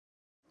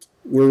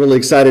We're really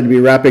excited to be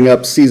wrapping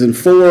up season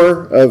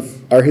 4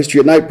 of our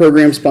History at Night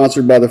program,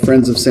 sponsored by the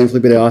Friends of San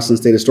Felipe de Austin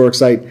State Historic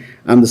Site.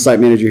 I'm the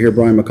site manager here,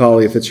 Brian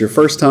McCauley. If it's your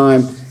first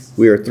time,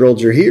 we are thrilled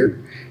you're here.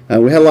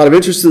 We had a lot of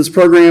interest in this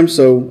program,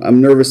 so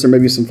I'm nervous there may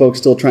be some folks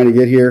still trying to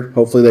get here.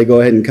 Hopefully they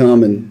go ahead and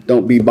come, and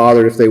don't be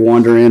bothered if they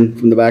wander in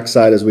from the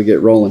backside as we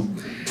get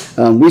rolling.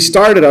 I was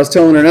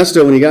telling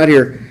Ernesto when he got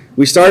here,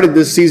 we started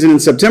this season in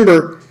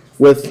September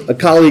with a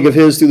colleague of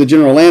his through the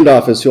General Land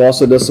Office who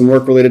also does some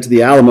work related to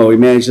the Alamo. He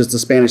manages the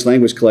Spanish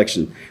language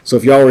collection. So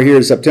if y'all were here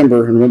in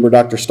September and remember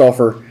Dr.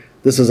 Stauffer,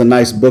 this is a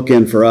nice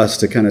bookend for us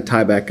to kind of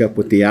tie back up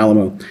with the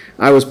Alamo.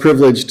 I was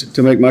privileged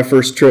to make my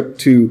first trip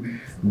to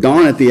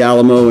dawn at the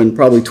Alamo in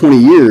probably 20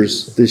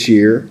 years this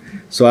year.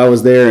 So I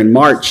was there in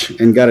March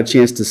and got a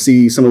chance to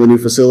see some of the new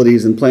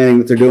facilities and planning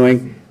that they're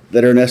doing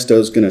that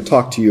Ernesto's going to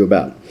talk to you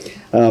about.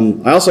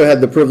 I also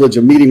had the privilege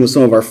of meeting with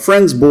some of our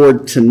Friends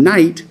Board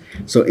tonight.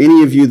 So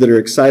any of you that are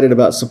excited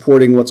about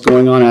supporting what's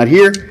going on out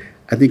here,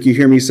 I think you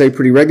hear me say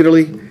pretty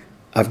regularly,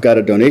 I've got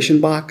a donation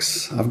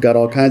box. I've got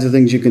all kinds of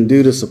things you can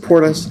do to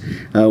support us.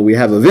 We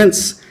have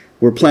events.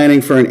 We're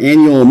planning for an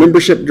annual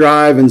membership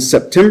drive in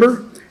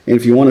September. And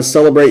if you want to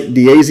celebrate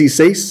Diez y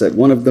Seis at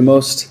one of the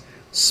most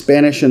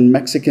Spanish and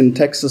Mexican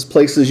Texas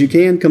places you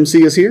can, come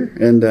see us here.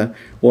 And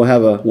we'll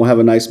have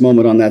a nice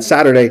moment on that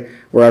Saturday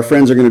where our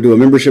friends are going to do a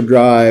membership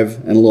drive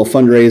and a little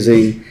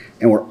fundraising.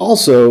 And we're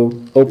also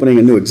opening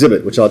a new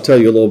exhibit, which I'll tell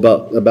you a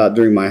little about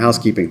during my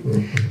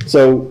housekeeping.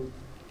 So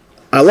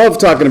I love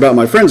talking about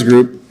my friends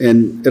group,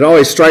 and it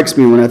always strikes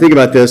me when I think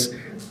about this,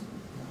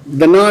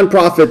 the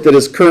nonprofit that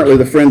is currently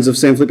the Friends of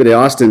San Felipe de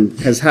Austin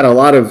has had a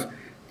lot of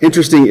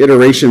interesting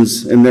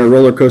iterations in their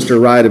roller coaster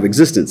ride of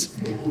existence.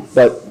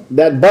 But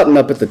that button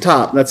up at the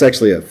top, that's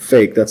actually a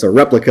fake. That's a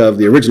replica of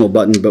the original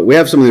button, but we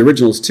have some of the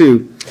originals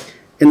too.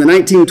 In the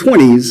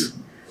 1920s,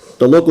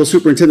 the local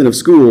superintendent of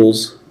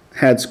schools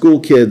had school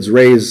kids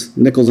raise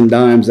nickels and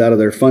dimes out of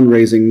their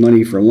fundraising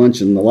money for lunch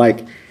and the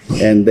like,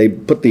 and they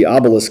put the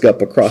obelisk up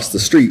across the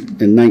street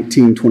in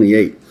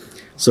 1928.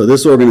 So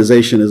this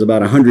organization is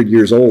about 100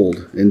 years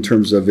old in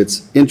terms of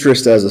its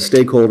interest as a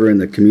stakeholder in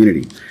the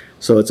community.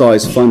 So it's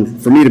always fun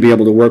for me to be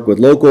able to work with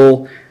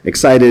local,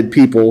 excited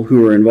people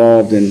who are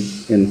involved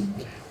in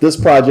this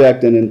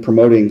project and in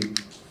promoting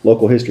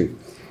local history.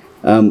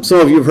 Some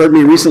of you have heard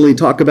me recently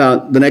talk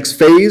about the next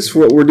phase for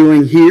what we're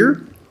doing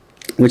here,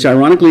 which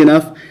ironically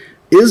enough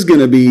is going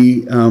to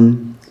be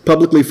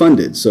publicly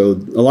funded. So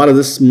a lot of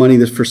this money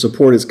that's for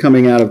support is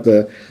coming out of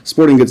the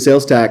sporting goods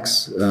sales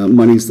tax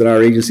monies that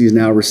our agency is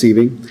now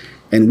receiving.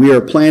 And we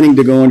are planning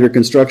to go under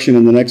construction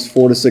in the next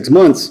 4 to 6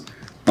 months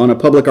on a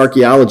public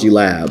archaeology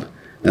lab.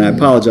 And I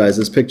apologize,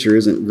 this picture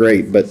isn't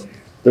great, but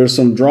there's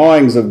some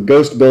drawings of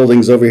ghost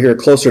buildings over here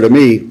closer to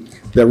me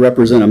that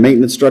represent a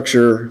maintenance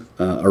structure,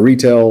 a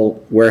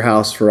retail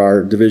warehouse for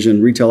our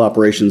division, retail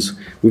operations.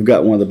 We've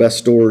got one of the best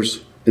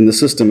stores in the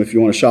system if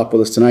you want to shop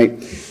with us tonight.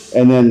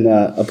 And then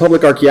a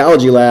public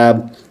archaeology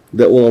lab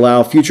that will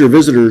allow future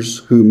visitors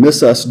who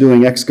miss us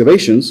doing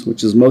excavations,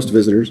 which is most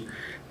visitors,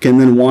 can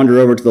then wander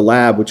over to the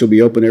lab, which will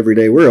be open every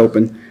day we're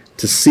open,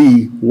 to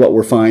see what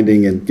we're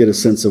finding and get a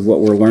sense of what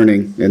we're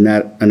learning in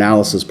that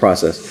analysis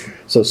process.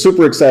 So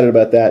super excited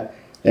about that,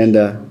 and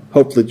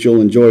hope that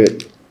you'll enjoy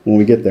it when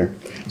we get there.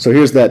 So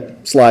here's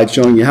that slide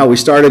showing you how we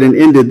started and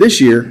ended this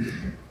year.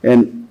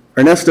 And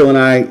Ernesto and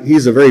I,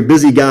 he's a very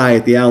busy guy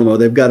at the Alamo.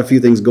 They've got a few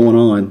things going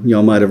on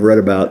y'all might have read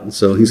about,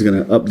 so he's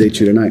going to update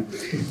you tonight.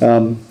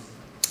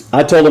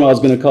 I told him I was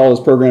going to call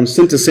this program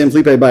Sent to San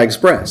Felipe by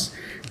Express,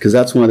 because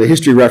that's one of the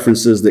history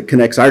references that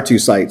connects our two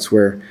sites,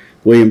 where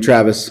William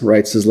Travis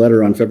writes his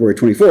letter on February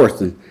 24th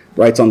and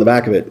writes on the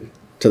back of it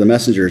to the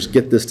messengers,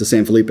 get this to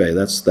San Felipe.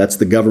 That's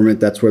the government.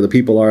 That's where the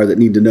people are that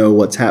need to know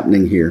what's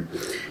happening here.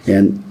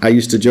 And I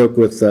used to joke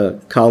with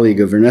a colleague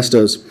of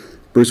Ernesto's,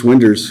 Bruce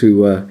Winders,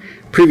 who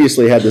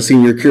previously had the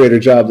senior curator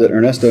job that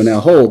Ernesto now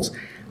holds.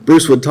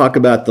 Bruce would talk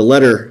about the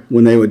letter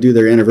when they would do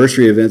their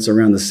anniversary events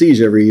around the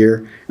siege every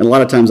year. And a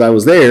lot of times I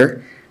was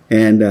there,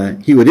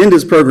 and he would end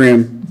his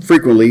program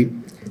frequently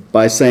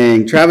by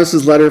saying,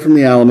 Travis's letter from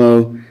the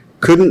Alamo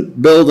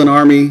couldn't build an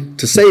army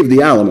to save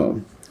the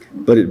Alamo,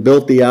 but it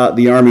built the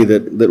army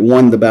that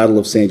won the Battle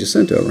of San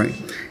Jacinto, right?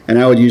 And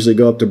I would usually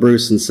go up to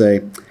Bruce and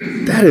say,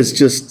 that is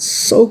just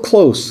so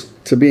close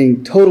to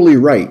being totally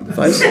right. If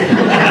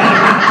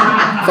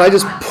I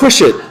just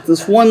push it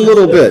this one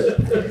little bit.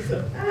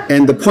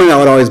 And the point I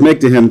would always make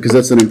to him, because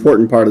that's an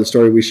important part of the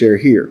story we share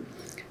here,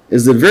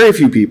 is that very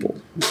few people,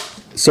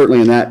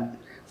 certainly in that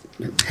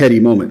heady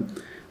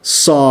moment,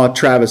 saw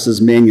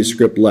Travis's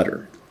manuscript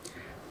letter.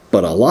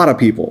 But a lot of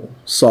people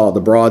saw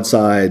the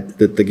broadside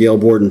that the Gale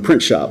Borden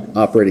print shop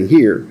operating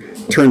here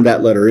turned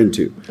that letter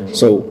into.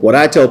 So what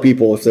I tell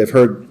people, if they've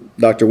heard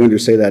Dr.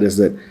 Winders say that, is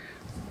that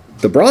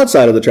the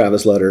broadside of the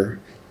Travis letter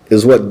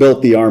is what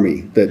built the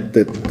army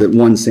that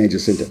won San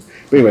Jacinto.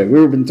 But anyway,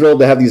 we've been thrilled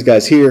to have these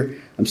guys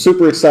here. I'm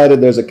super excited.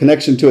 There's a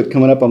connection to it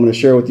coming up I'm going to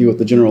share with you with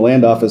the General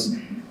Land Office.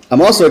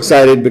 I'm also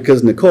excited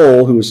because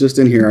Nicole, who was just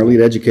in here, our lead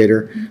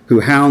educator,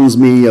 who hounds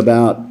me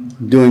about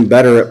doing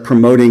better at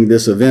promoting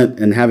this event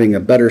and having a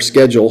better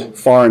schedule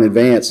far in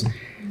advance,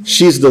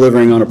 she's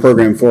delivering on a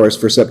program for us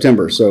for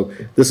September. So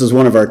this is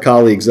one of our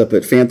colleagues up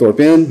at Fanthorpe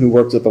Inn who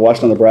works at the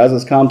Washington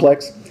Brazos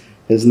complex.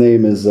 His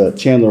name is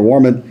Chandler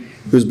Warman,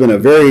 who's been a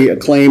very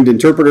acclaimed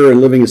interpreter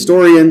and living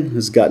historian,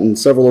 has gotten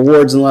several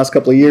awards in the last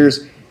couple of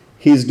years.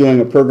 He's doing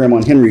a program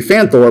on Henry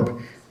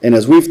Fanthorpe, and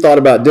as we've thought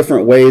about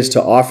different ways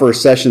to offer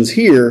sessions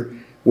here,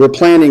 we're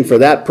planning for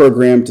that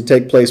program to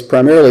take place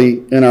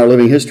primarily in our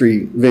living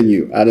history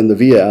venue out in the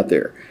Via out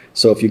there.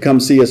 So if you come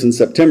see us in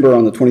September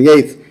on the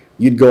 28th,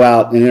 you'd go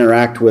out and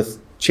interact with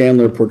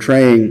Chandler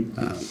portraying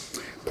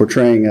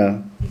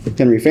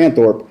Henry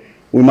Fanthorpe.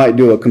 We might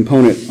do a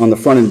component on the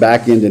front and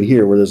back end in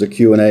here where there's a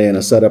Q&A and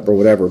a setup or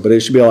whatever, but it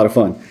should be a lot of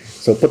fun.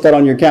 So put that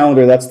on your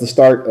calendar. That's the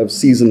start of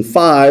season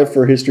 5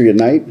 for History at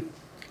Night.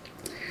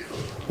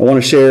 I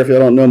want to share, if you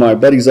don't know my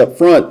buddies up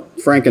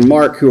front, Frank and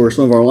Mark, who are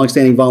some of our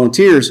longstanding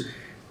volunteers,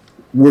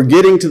 we're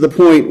getting to the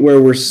point where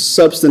we're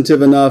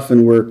substantive enough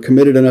and we're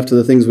committed enough to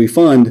the things we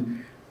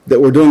fund that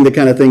we're doing the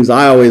kind of things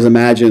I always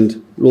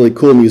imagined really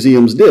cool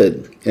museums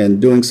did, and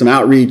doing some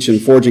outreach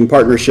and forging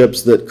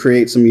partnerships that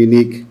create some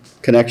unique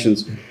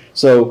connections.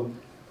 So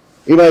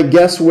anybody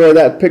guess where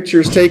that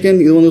picture's taken?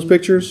 Either one of those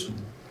pictures?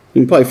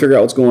 You can probably figure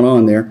out what's going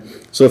on there.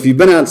 So if you've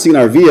been out and seen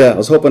our Via, I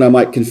was hoping I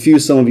might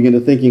confuse some of you into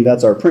thinking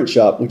that's our print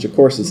shop, which of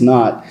course it's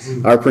not.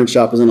 Our print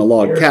shop is in a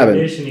log cabin.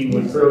 Air conditioning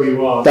would throw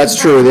you off. That's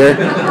true there.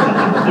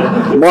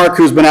 Mark,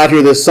 who's been out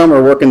here this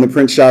summer working the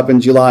print shop in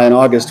July and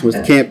August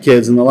with camp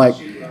kids and the like.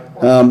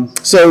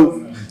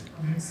 So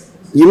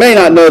you may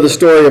not know the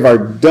story of our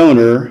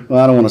donor.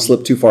 Well, I don't want to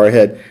slip too far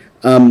ahead.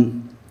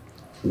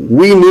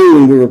 We knew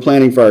when we were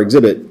planning for our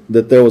exhibit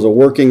that there was a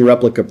working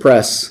replica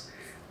press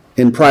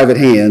in private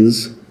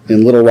hands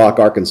in Little Rock,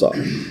 Arkansas.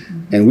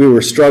 And we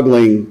were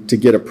struggling to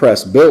get a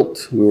press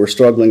built. We were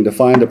struggling to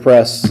find a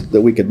press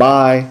that we could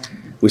buy.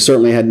 We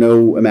certainly had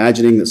no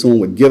imagining that someone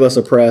would give us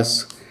a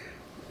press.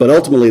 But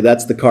ultimately,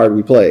 that's the card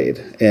we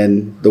played.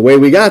 And the way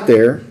we got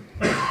there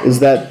is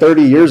that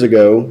 30 years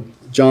ago,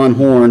 John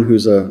Horn,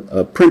 who's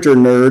a printer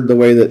nerd, the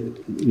way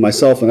that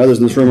myself and others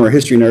in this room are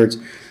history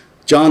nerds,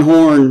 John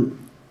Horn,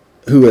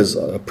 who is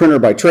a printer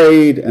by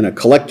trade and a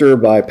collector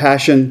by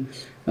passion,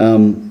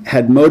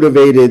 had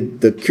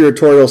motivated the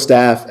curatorial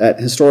staff at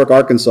Historic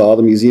Arkansas,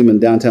 the museum in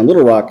downtown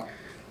Little Rock,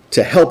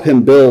 to help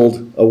him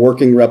build a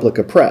working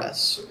replica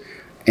press.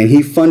 And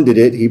he funded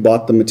it. He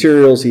bought the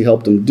materials. He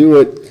helped them do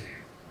it.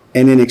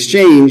 And in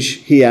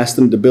exchange, he asked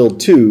them to build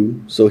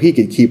 2 so he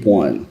could keep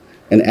one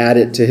and add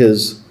it to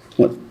his,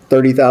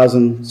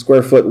 30,000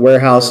 square foot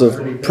warehouse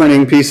of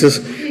printing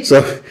pieces.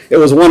 So it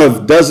was one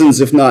of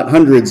dozens, if not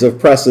hundreds, of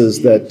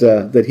presses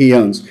that he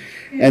owns.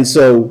 And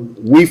so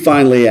we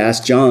finally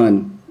asked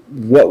John,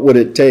 what would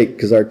it take,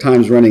 because our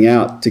time's running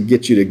out, to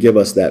get you to give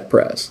us that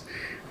press?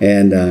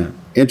 And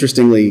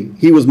interestingly,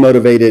 he was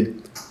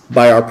motivated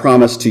by our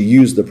promise to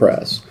use the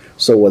press.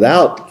 So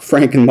without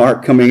Frank and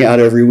Mark coming out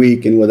every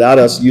week and without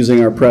us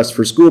using our press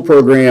for school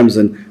programs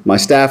and my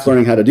staff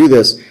learning how to do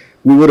this,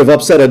 we would have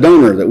upset a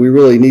donor that we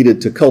really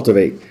needed to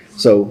cultivate.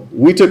 So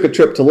we took a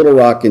trip to Little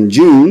Rock in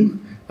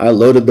June. I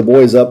loaded the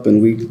boys up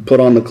and we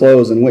put on the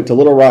clothes and went to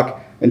Little Rock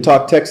and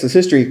talked Texas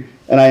history.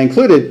 And I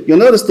included, you'll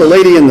notice the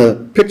lady in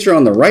the picture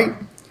on the right,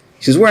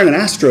 she's wearing an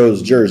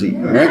Astros jersey,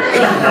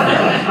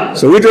 right?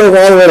 So we drove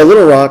all the way to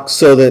Little Rock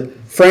so that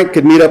Frank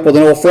could meet up with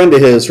an old friend of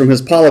his from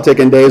his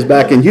politicking days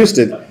back in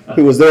Houston,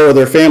 who was there with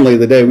their family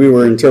the day we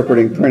were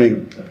interpreting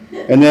printing.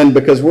 And then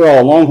because we're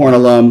all Longhorn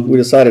alum, we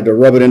decided to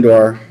rub it into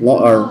our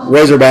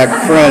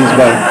Razorback friends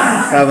by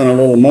having a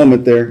little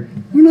moment there.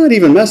 We're not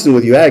even messing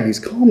with you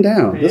Aggies. Calm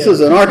down. This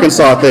is an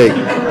Arkansas thing.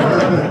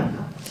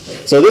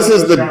 So this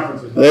is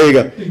there you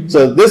go.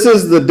 So this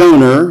is the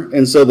donor.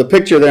 And so the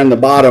picture there in the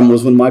bottom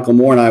was when Michael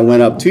Moore and I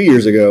went up 2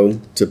 years ago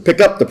to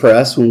pick up the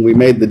press when we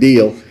made the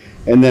deal.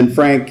 And then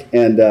Frank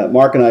and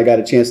Mark and I got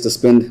a chance to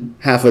spend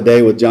half a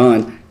day with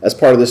John as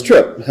part of this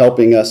trip,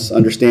 helping us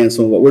understand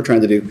some of what we're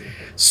trying to do.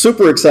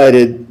 Super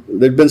excited.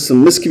 There'd been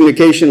some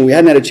miscommunication. We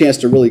hadn't had a chance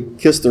to really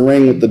kiss the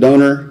ring with the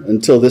donor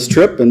until this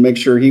trip and make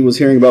sure he was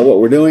hearing about what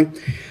we're doing.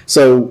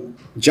 So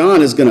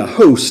John is going to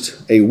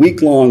host a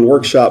week-long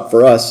workshop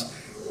for us,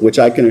 which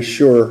I can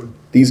assure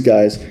these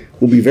guys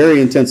will be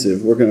very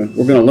intensive. We're going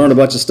to learn a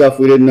bunch of stuff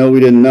we didn't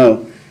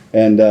know,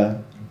 and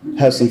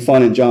have some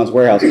fun in John's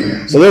warehouse.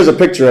 So there's a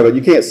picture of it.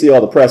 You can't see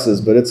all the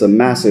presses, but it's a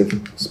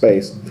massive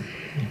space.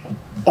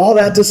 All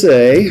that to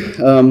say,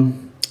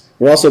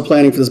 we're also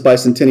planning for this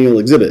bicentennial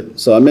exhibit.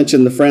 So I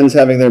mentioned the Friends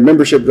having their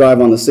membership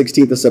drive on the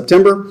 16th of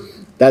September.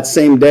 That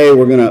same day,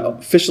 we're going to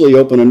officially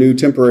open a new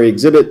temporary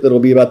exhibit that'll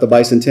be about the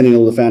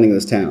bicentennial of the founding of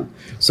this town.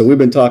 So we've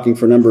been talking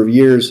for a number of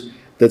years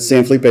that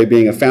San Felipe,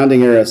 being a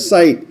founding era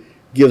site,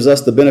 gives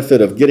us the benefit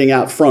of getting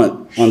out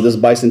front on this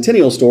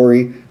bicentennial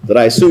story that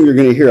I assume you're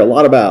going to hear a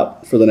lot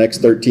about for the next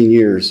 13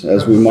 years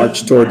as we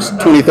march towards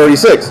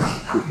 2036.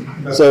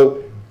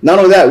 So not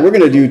only that, we're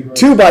going to do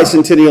 2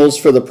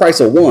 bicentennials for the price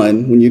of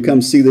 1 when you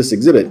come see this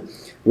exhibit.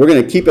 We're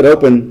going to keep it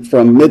open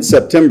from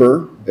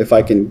mid-September if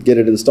I can get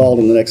it installed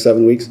in the next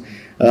 7 weeks,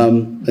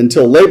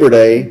 until Labor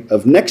Day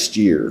of next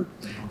year.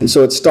 And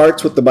so it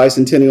starts with the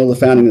bicentennial of the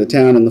founding of the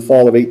town in the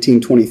fall of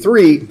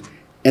 1823,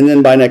 and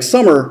then by next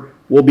summer,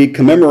 we'll be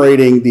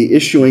commemorating the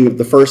issuing of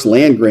the first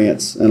land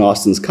grants in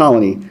Austin's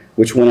colony,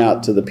 which went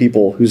out to the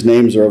people whose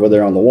names are over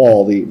there on the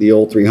wall, the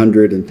old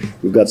 300, and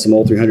we've got some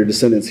old 300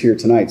 descendants here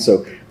tonight.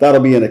 So that'll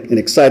be an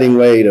exciting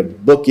way to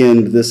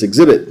bookend this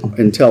exhibit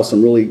and tell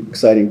some really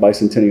exciting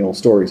bicentennial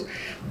stories.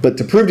 But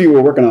to prove to you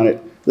we're working on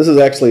it, this is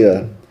actually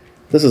a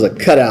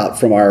cutout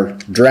from our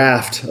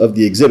draft of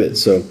the exhibit.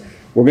 So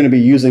we're going to be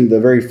using the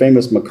very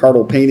famous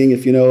McCardle painting,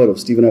 if you know it, of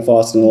Stephen F.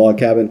 Austin in the Log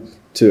Cabin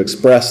to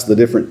express the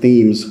different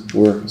themes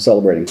we're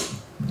celebrating.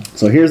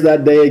 So here's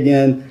that day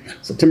again,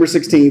 September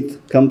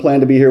 16th. Come plan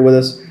to be here with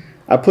us.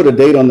 I put a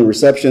date on the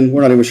reception.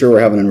 We're not even sure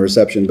we're having a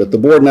reception, but the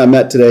board and I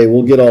met today.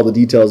 We'll get all the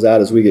details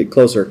out as we get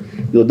closer.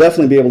 You'll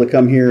definitely be able to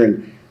come here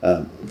and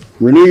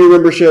renew your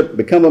membership,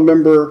 become a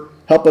member,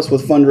 help us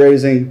with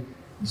fundraising.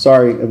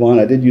 Sorry, Yvonne,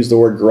 I did use the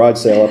word garage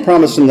sale. I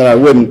promised him that I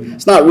wouldn't.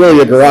 It's not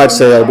really a garage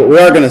sale, but we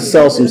are going to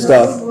sell some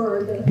stuff.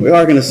 We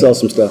are going to sell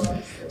some stuff.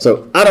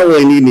 So I don't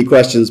really need any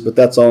questions, but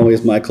that's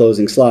always my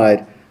closing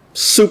slide.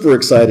 Super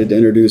excited to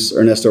introduce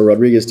Ernesto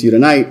Rodriguez to you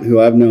tonight,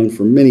 who I've known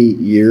for many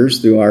years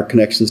through our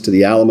connections to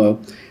the Alamo.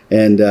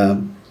 And,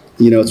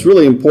 you know, it's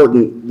really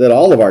important that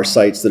all of our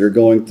sites that are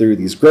going through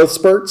these growth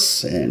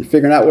spurts and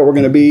figuring out what we're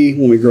going to be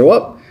when we grow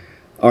up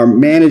are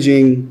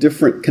managing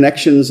different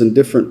connections and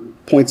different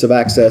points of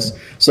access.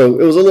 So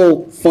it was a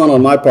little fun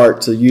on my part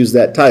to use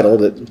that title,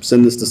 to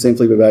send this to San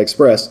Felipe Bay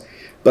Express.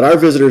 But our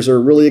visitors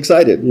are really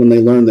excited when they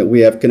learn that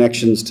we have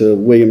connections to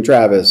William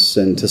Travis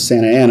and to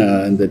Santa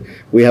Ana, and that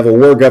we have a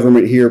war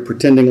government here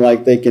pretending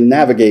like they can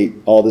navigate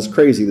all this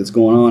crazy that's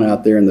going on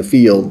out there in the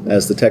field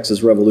as the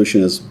Texas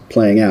Revolution is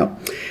playing out.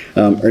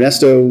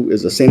 Ernesto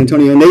is a San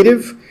Antonio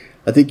native.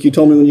 I think you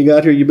told me when you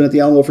got here you've been at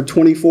the Alamo for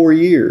 24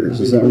 years.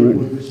 Is that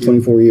right?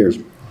 24 years.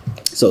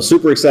 So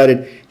super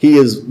excited. He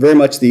is very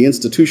much the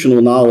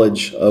institutional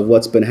knowledge of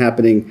what's been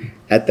happening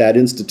at that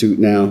institute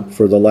now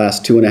for the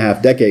last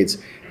 2.5 decades.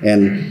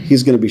 And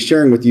he's going to be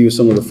sharing with you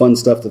some of the fun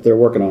stuff that they're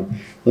working on.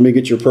 Let me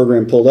get your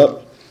program pulled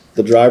up.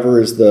 The driver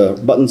is the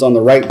buttons on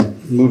the right,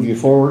 move you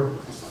forward.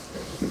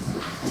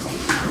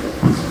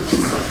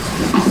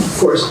 Of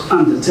course,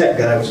 I'm the tech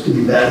guy, which could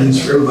be bad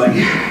news for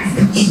everybody.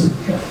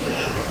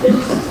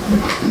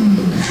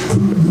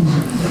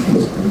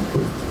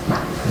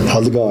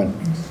 How's it going?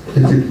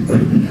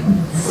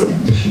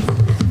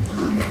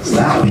 It's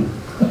that one.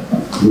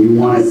 We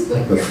wanted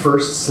the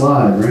first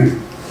slide, right?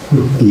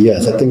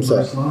 Yes, I think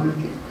so.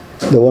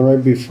 The one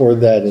right before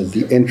that is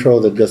the intro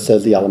that just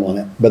says the Alamo on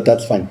it, but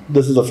that's fine.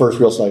 This is the first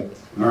real slide.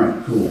 All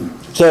right, cool.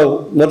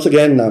 So once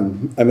again,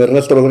 I'm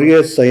Ernesto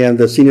Rodriguez. I am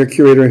the senior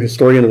curator and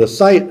historian of the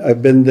site.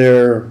 I've been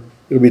there,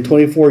 it'll be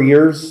 24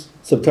 years,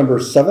 September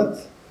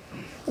 7th.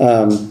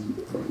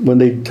 When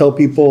they tell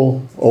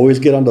people, always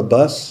get on the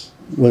bus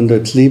when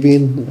they're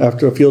leaving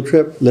after a field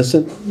trip,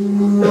 listen.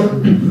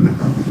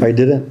 I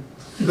didn't.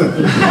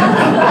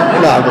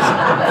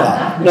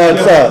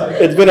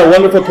 It's been a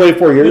wonderful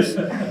 24 years.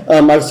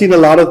 I've seen a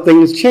lot of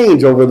things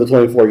change over the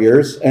 24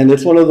 years, and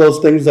it's one of those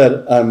things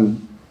that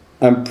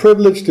I'm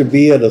privileged to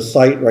be at a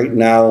site right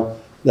now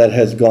that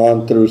has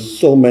gone through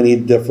so many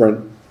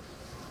different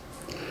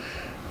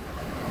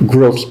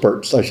growth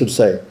spurts, I should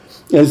say.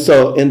 And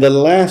so in the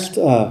last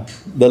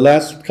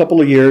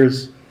couple of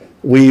years,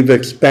 we've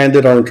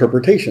expanded our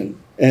interpretation.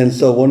 And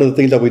so one of the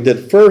things that we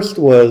did first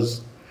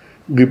was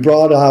we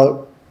brought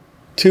out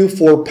 2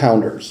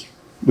 4-pounders.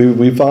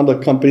 We found a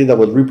company that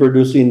was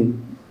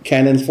reproducing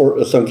cannons,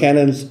 for some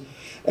cannons,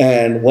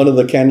 and one of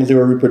the cannons they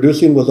were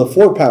reproducing was a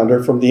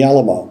 4-pounder from the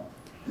Alamo.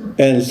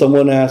 And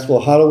someone asked, well,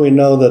 how do we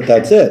know that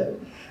that's it?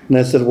 And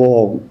I said,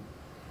 well,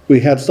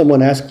 we had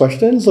someone ask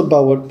questions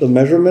about what the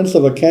measurements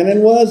of a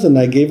cannon was, and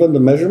I gave him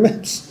the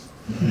measurements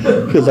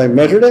because I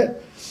measured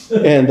it.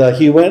 And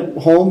he went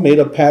home, made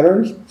a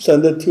pattern,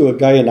 sent it to a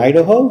guy in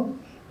Idaho,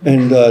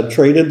 and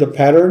traded the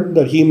pattern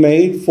that he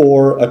made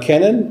for a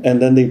cannon,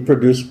 and then they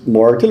produced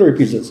more artillery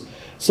pieces.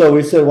 So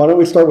we said, why don't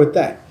we start with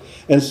that?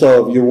 And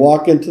so if you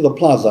walk into the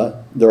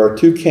plaza, there are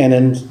 2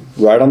 cannons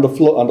right on the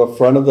floor,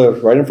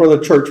 right in front of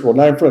the church. Well,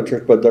 not in front of the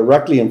church, but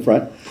directly in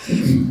front.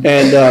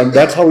 And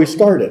that's how we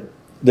started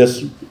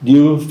this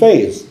new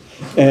phase.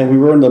 And we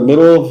were in the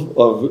middle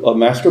of a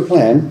master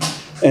plan.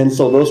 And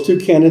so those 2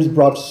 cannons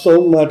brought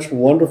so much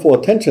wonderful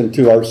attention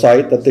to our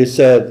site that they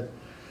said,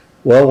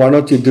 well, why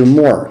don't you do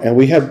more? And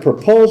we had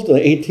proposed an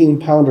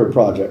 18-pounder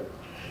project.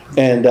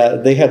 And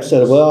they had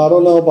said, well, I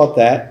don't know about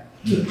that.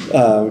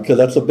 Because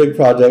that's a big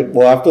project.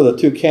 Well, after the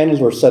 2 cannons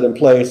were set in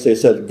place, they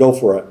said, go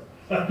for it.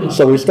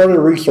 So we started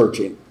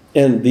researching.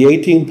 And the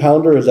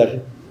 18-pounder is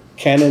that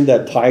cannon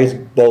that ties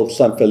both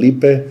San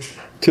Felipe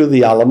to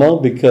the Alamo,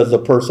 because the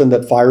person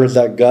that fires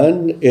that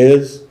gun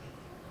is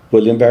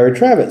William Barret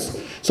Travis.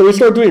 So we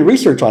started doing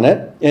research on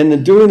it. And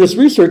in doing this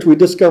research, we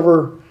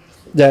discover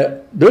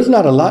that there's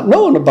not a lot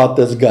known about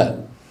this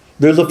gun.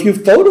 There's a few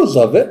photos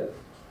of it,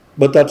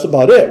 but that's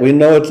about it. We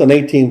know it's an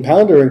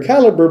 18-pounder in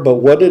caliber, but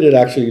what did it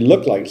actually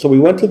look like? So we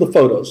went to the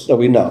photos that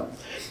we know.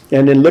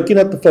 And in looking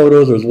at the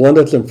photos, there's one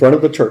that's in front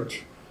of the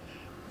church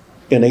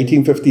in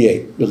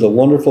 1858. There's a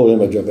wonderful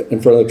image of it in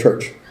front of the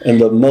church.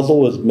 And the muzzle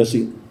was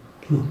missing.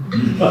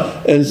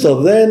 And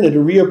so then it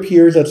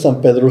reappears at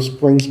San Pedro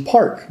Springs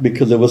Park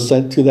because it was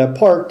sent to that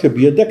park to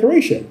be a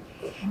decoration.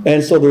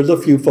 And so there's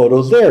a few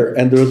photos there.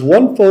 And there's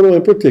one photo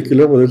in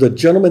particular where there's a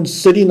gentleman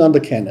sitting on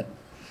the cannon.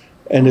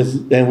 And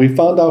we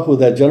found out who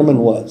that gentleman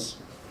was.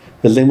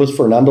 His name was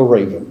Fernando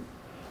Raven.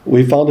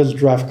 We found his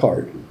draft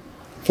card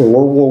for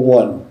World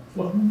War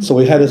I. So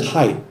we had his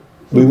height.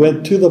 We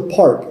went to the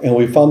park and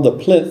we found the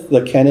plinth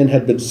the cannon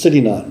had been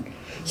sitting on.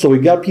 So we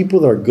got people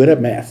that are good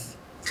at math.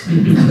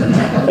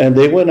 And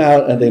they went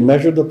out and they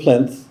measured the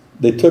plinth.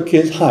 They took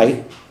his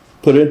height,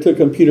 put it into a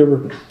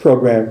computer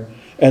program,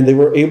 and they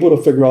were able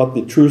to figure out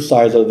the true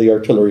size of the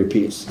artillery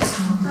piece.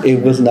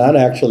 It was not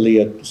actually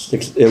it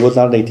was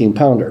not an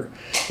 18-pounder.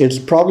 It's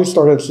probably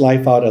started its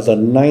life out as a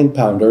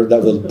 9-pounder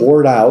that was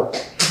bored out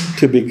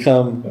to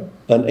become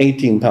an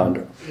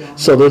 18-pounder.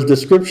 So there's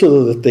description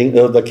of the thing,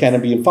 of the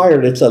cannon being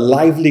fired. It's a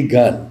lively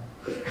gun.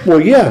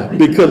 Well, yeah,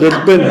 because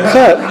it's been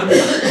cut,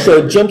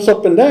 so it jumps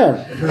up and down.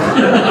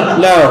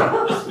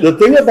 Now, the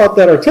thing about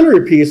that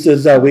artillery piece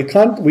is that we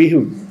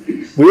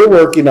were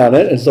working on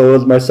it, and so it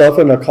was myself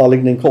and a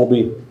colleague named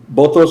Colby.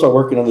 Both of us are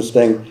working on this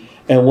thing.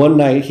 And one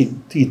night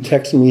he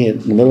texts me in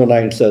the middle of the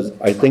night and says,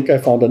 "I think I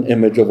found an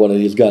image of one of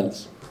these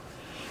guns."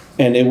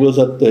 And it was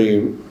at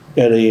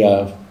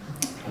a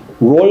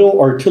Royal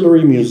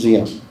Artillery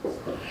Museum.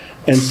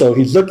 And so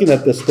he's looking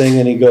at this thing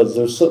and he goes,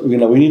 we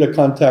need to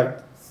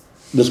contact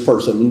this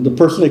person. And the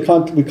person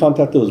we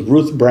contacted was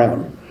Ruth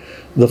Brown,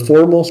 the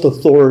foremost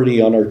authority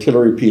on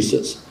artillery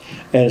pieces.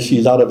 And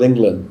she's out of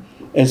England.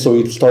 And so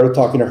we started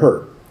talking to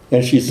her.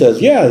 And she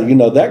says, yeah,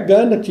 that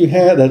gun that you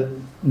had,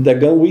 that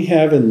gun we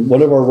have in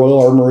one of our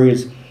Royal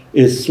Armories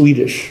is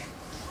Swedish.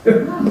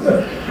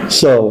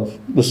 So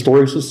the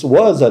story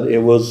was that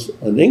it was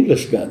an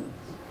English gun.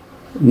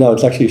 No,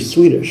 it's actually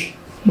Swedish.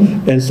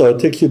 And so it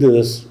takes you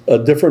to a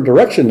different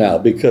direction now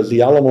because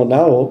the Alamo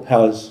now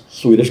has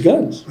Swedish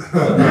guns.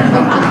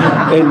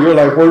 And you're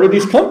like, where do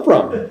these come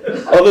from?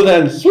 Other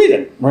than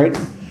Sweden, right?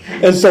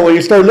 And so when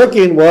you start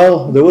looking,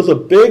 well, there was a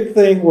big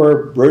thing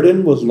where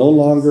Britain was no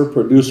longer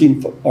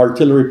producing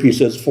artillery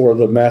pieces for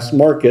the mass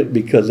market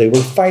because they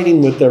were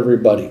fighting with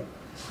everybody.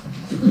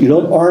 You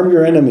don't arm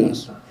your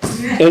enemies.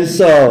 And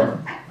so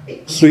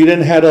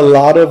Sweden had a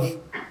lot of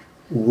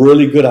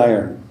really good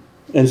iron.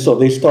 And so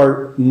they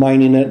start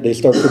mining it. They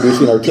start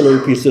producing artillery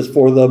pieces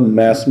for the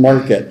mass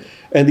market.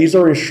 And these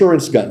are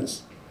insurance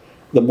guns.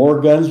 The more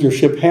guns your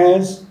ship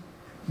has,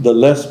 the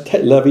less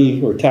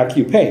levy or tax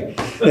you pay.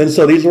 And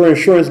so these were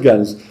insurance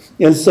guns.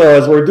 And so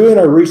as we're doing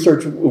our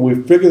research, we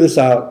figure this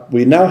out.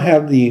 We now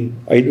have the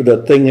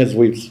thing is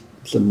it's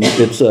a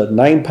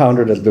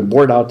 9-pounder that's been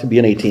bored out to be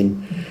an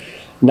 18.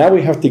 Now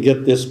we have to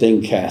get this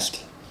thing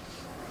cast.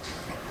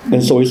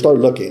 And so we start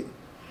looking.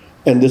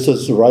 And this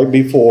is right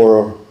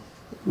before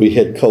we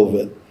hit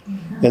COVID.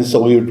 And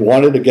so we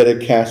wanted to get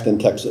it cast in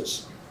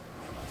Texas.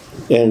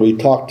 And we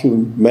talked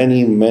to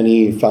many,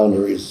 many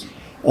foundries.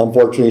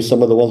 Unfortunately,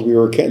 some of the ones we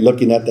were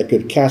looking at that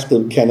could cast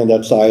a cannon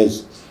that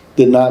size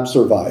did not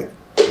survive.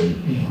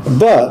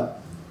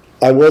 But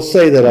I will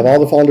say that of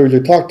all the foundries we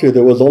talked to,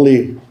 there was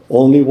only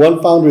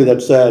one foundry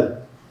that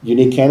said, "You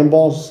need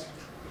cannonballs?"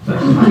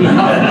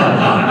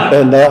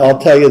 And I'll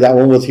tell you, that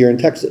one was here in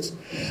Texas.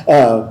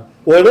 Well,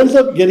 it ends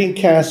up getting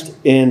cast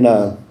in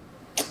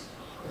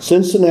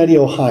Cincinnati,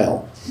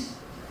 Ohio,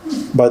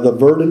 by the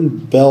Verdun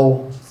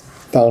Bell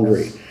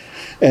Foundry.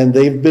 And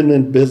they've been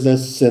in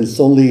business since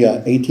only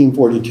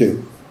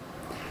 1842.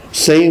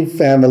 Same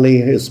family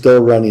is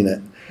still running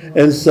it.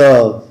 And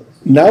so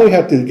now we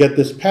have to get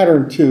this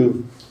pattern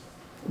to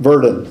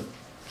Verdun.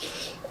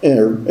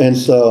 And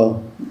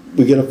so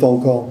we get a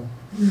phone call,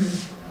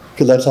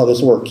 because that's how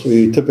this works.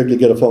 We typically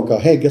get a phone call,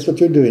 "Hey, guess what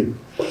you're doing?"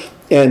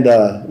 And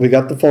we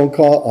got the phone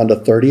call on the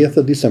 30th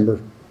of December.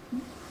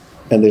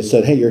 And they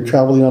said, "Hey, you're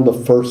traveling on the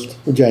 1st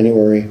of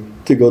January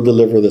to go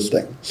deliver this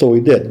thing." So we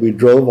did. We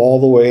drove all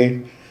the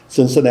way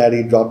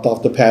Cincinnati, dropped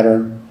off the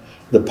pattern.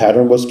 The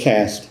pattern was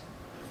cast.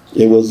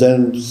 It was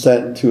then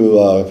sent to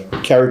a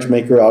carriage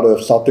maker out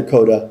of South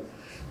Dakota.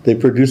 They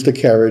produced a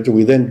carriage.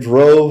 We then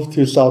drove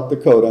to South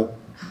Dakota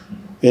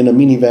in a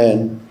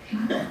minivan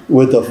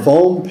with a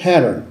foam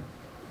pattern,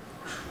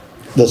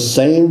 the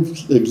same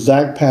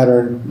exact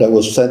pattern that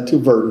was sent to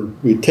Verdun.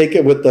 We take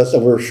it with us,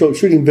 and we're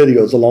shooting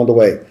videos along the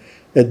way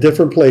at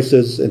different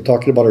places and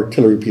talking about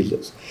artillery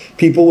pieces.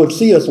 People would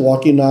see us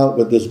walking out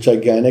with this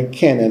gigantic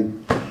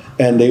cannon,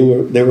 and they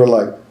were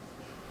like,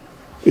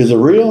 "Is it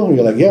real?" And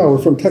you're like, "Yeah, we're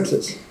from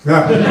Texas."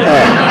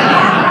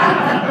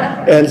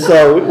 And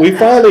so we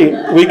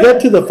get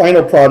to the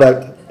final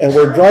product, and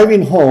we're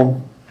driving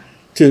home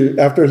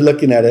after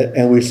looking at it,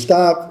 and we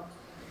stop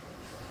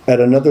at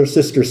another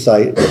sister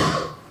site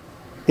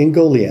in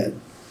Goliad.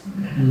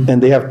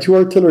 And they have 2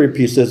 artillery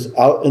pieces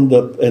out in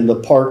the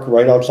park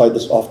right outside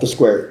off the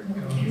square.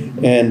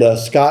 And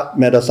Scott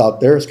met us out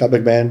there, Scott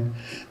McMahon,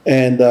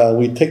 and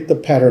we take the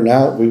pattern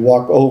out, we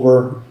walk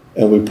over,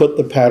 and we put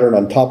the pattern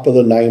on top of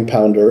the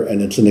 9-pounder,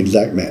 and it's an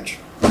exact match.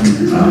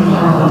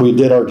 We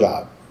did our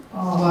job.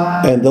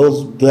 Wow. And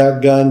that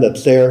gun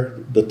that's there,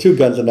 the 2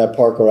 guns in that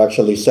park are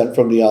actually sent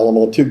from the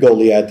Alamo to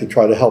Goliad to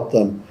try to help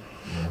them.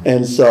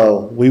 And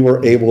so we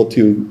were able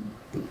to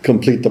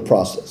complete the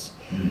process.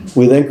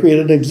 We then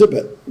created an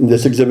exhibit. And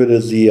this exhibit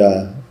is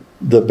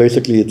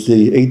basically it's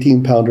the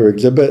 18-pounder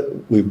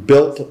exhibit. We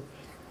built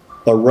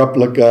a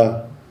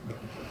replica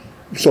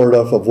sort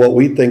of what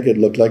we think it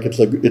looked like. It's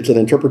an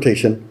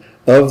interpretation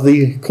of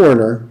the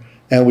coroner,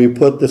 and we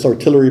put this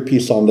artillery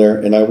piece on there,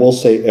 and I will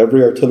say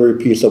every artillery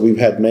piece that we've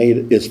had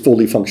made is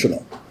fully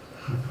functional.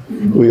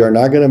 We are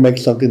not going to make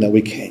something that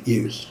we can't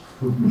use.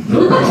 And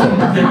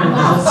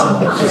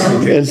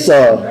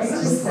so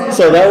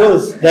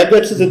that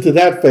gets us into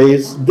that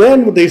phase.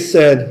 Then they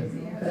said,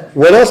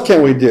 what else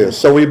can we do?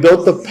 So we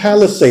built the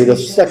palisade. A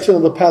section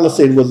of the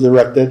palisade was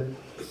erected.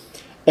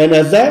 And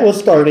as that was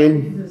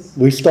starting,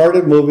 we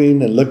started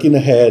moving and looking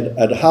ahead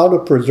at how to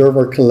preserve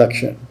our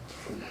collection.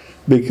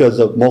 Because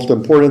the most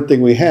important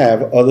thing we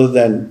have, other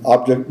than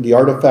the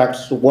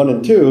artifacts 1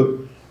 and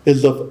 2,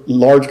 is the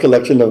large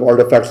collection of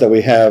artifacts that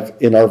we have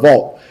in our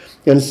vault.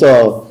 And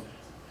so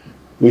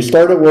we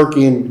started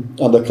working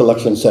on the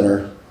collection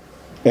center,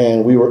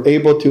 and we were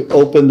able to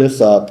open this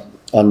up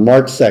on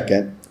March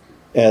 2nd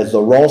as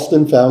the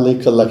Ralston Family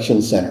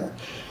Collection Center.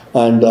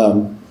 And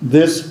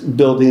this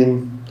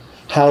building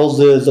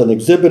houses an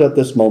exhibit at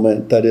this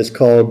moment that is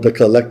called The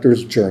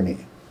Collector's Journey.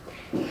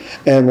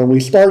 And when we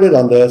started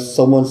on this,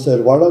 someone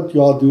said, why don't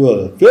you all do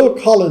a Phil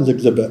Collins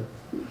exhibit?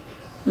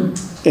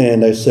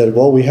 And I said,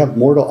 well, we have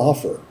more to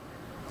offer.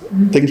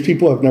 Things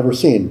people have never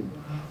seen.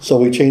 So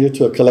we changed it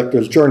to a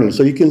collector's journey.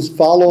 So you can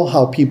follow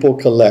how people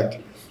collect.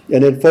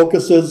 And it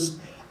focuses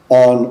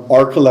on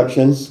our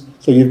collections.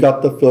 So you've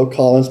got the Phil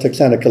Collins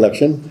Texana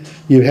collection.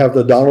 You have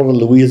the Donald and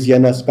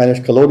Louisiana Spanish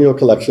Colonial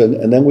collection.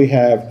 And then we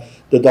have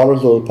the Daughters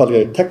of the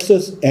Republic of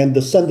Texas and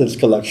Descendants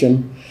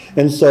collection.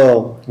 And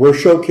so we're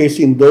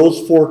showcasing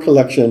those 4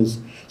 collections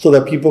so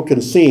that people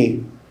can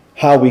see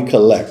how we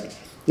collect.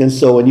 And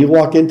so when you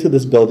walk into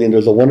this building,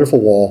 there's a wonderful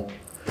wall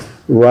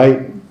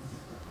right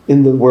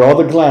where all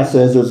the glass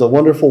is. There's a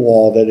wonderful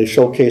wall that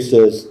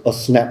showcases a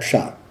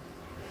snapshot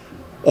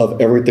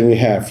of everything we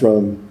have,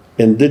 from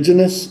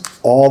indigenous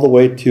all the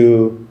way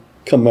to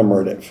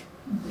commemorative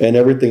and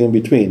everything in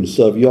between.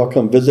 So if you all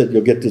come visit,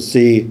 you'll get to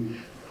see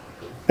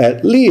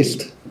at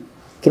least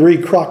 3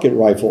 Crockett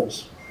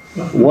rifles,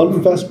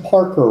 1 Fest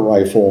Parker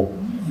rifle,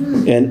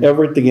 and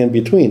everything in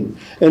between.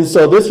 And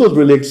so this was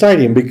really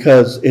exciting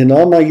because in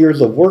all my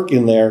years of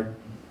working there,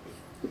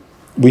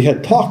 we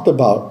had talked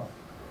about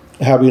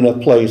having a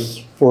place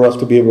for us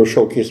to be able to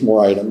showcase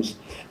more items.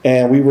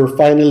 And we were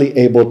finally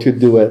able to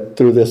do it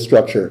through this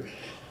structure.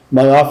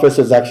 My office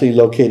is actually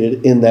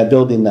located in that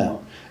building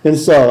now. And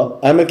so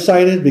I'm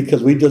excited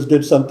because we just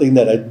did something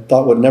that I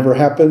thought would never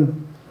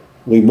happen.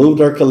 We moved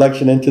our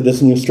collection into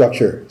this new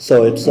structure.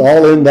 So it's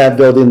all in that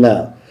building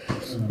now.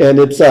 And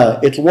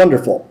it's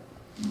wonderful.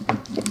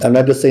 I'm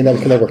not just saying that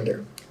because I work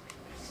there.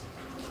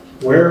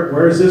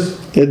 Where is this?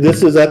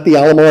 This is at the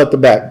Alamo at the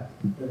back.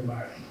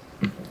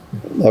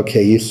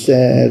 Okay, you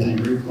said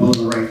On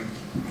the right.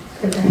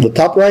 the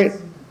top right?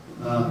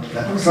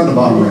 It's on the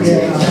bottom right.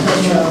 All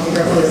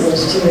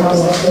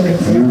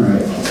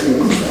right.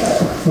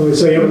 Well, they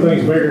say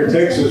everything's bigger in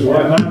Texas,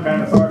 what,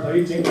 9-pounder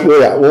fires, 18 pounder? Well,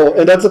 yeah, well,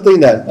 and that's the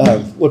thing that,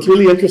 what's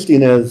really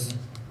interesting is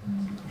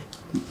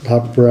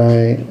top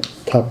right.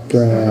 I'm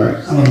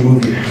gonna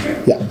move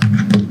it. Yeah.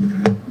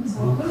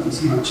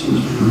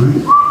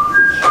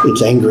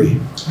 It's angry.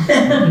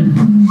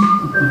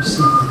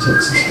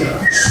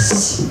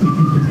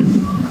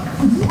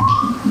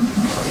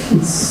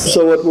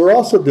 So what we're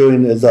also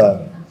doing is,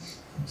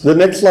 the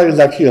next slide is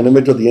actually an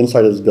image of the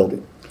inside of this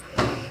building.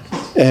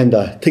 And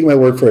take my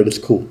word for it, it's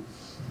cool.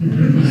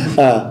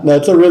 Now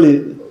it's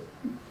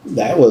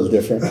that was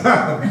different. Do I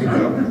have it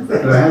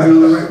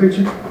on the right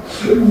picture?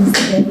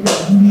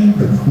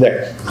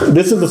 There.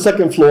 This is the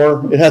second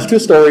floor. It has 2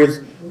 stories.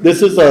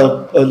 This is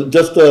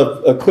just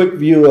a quick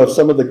view of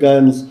some of the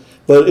guns.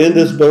 But in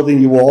this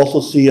building, you will also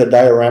see a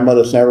diorama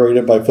that's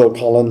narrated by Phil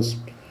Collins.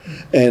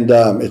 And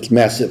it's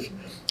massive.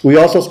 We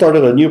also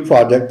started a new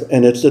project,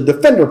 and it's a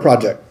Defender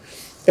project.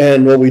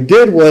 And what we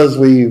did was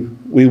we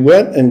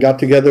went and got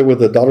together with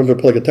the Daughters of the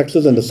Republic of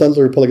Texas and the Sons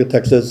of the Republic of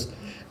Texas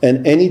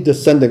and any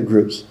descendant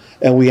groups.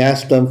 And we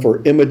asked them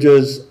for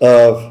images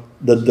of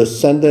the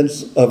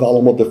descendants of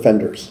Alamo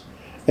defenders.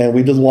 And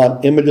we just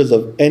want images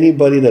of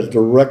anybody that's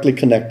directly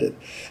connected.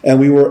 And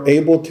we were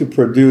able to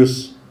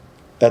produce,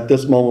 at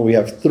this moment, we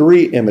have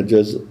 3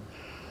 images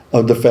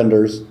of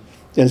defenders.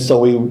 And so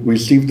we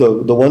received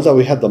the ones that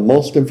we had the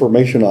most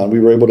information on. We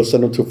were able to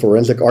send them to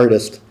forensic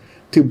artists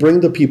to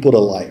bring the people to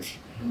life.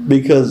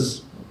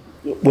 Because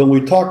when we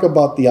talk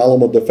about the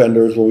Alamo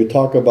defenders, when we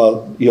talk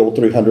about the old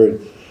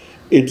 300,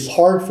 it's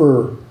hard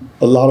for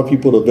a lot of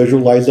people to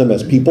visualize them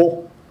as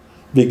people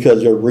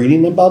because you're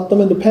reading about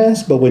them in the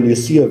past, but when you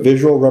see a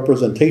visual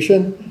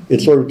representation,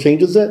 It sort of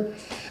changes it.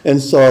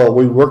 And so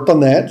we worked on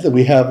that.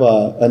 We have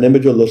an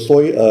image of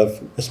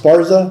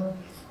Esparza,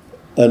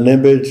 an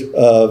image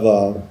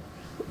of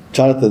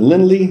Jonathan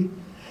Lindley,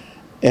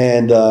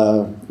 and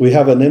we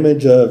have an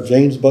image of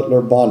James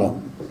Butler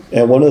Bonham.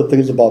 And one of the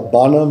things about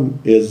Bonham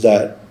is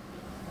that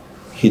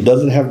he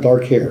doesn't have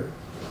dark hair.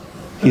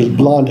 He's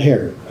blonde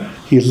hair.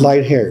 He's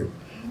light haired.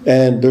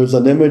 And there's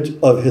an image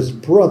of his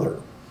brother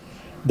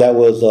that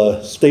was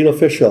a state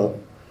official,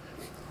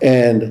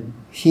 and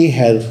he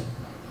had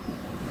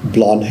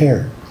blonde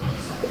hair.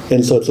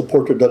 And so it's a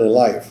portrait done in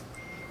life.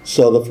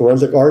 So the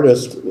forensic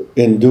artist,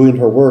 in doing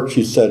her work,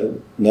 she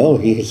said, no,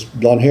 he has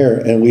blonde hair.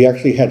 And we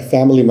actually had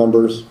family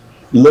members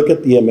look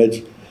at the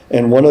image,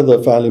 and one of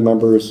the family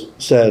members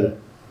said,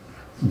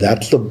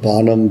 that's the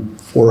Bonham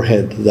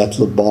forehead, that's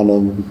the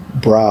Bonham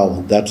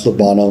brow, that's the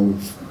Bonham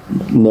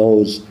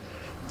nose.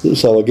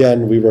 So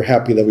again, we were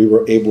happy that we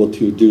were able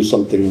to do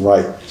something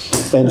right.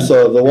 And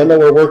so the one that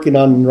we're working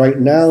on right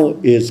now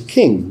is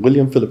King,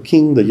 William Philip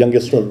King, the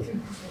youngest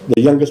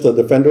of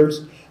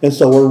defenders. And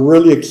so we're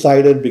really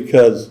excited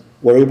because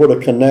we're able to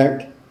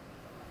connect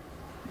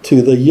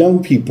to the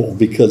young people,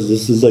 because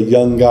this is a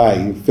young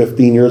guy,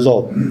 15 years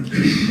old.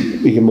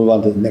 We can move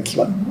on to the next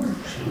one.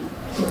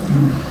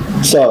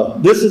 So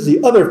this is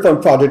the other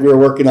fun project we were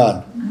working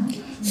on.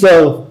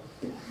 So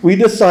we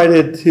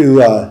decided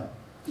to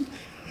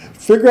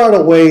figure out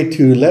a way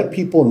to let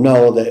people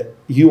know that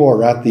you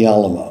are at the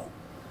Alamo.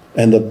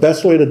 And the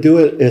best way to do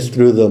it is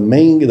through the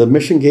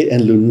Mission Gate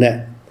and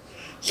Lunette.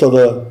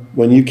 So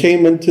when you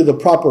came into the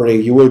property,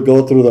 you would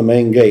go through the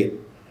main gate.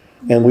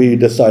 And we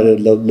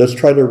decided, let's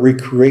try to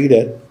recreate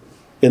it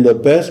in the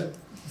best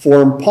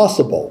form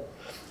possible.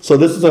 So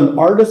this is an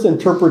artist's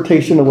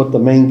interpretation of what the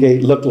main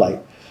gate looked like.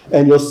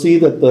 And you'll see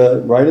that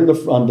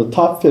on the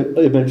top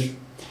image,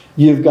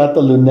 you've got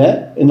the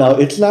lunette. And now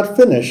it's not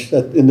finished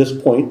in this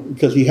point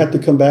because he had to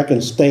come back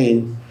and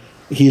stain.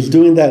 He's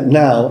doing that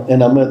now,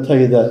 and I'm going to tell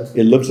you that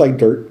it looks like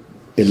dirt.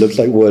 It looks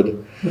like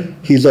wood.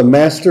 He's a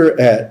master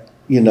at,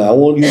 I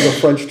won't use a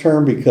French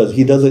term because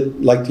he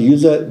doesn't like to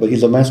use it, but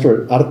he's a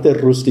master at arte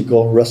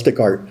rustico, rustic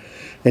art.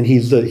 And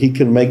he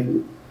can make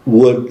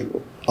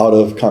wood out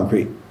of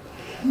concrete,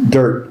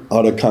 dirt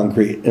out of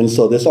concrete. And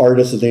so this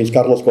artist, his name is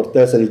Carlos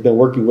Cortez, and he's been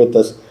working with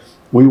us.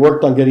 We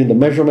worked on getting the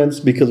measurements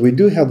because we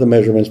do have the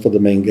measurements for the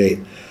main gate.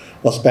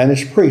 A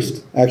Spanish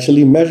priest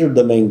actually measured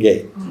the main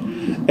gate.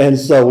 And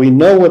so we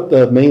know what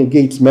the main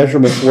gate's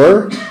measurements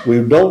were.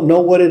 We don't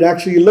know what it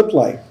actually looked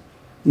like.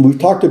 We've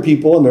talked to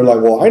people and they're like,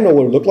 well, I know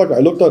what it looked like. I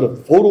looked at a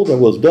photo that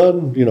was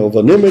done, of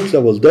an image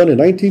that was done in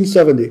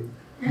 1970.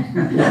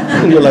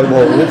 And you're like,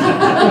 well,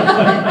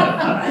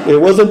 it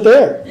wasn't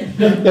there.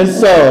 And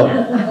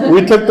so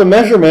we took the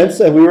measurements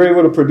and we were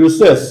able to produce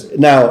this.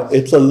 Now,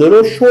 it's a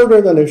little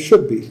shorter than it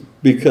should be,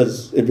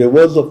 because if it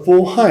was a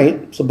full height,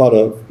 it's about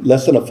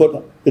less than a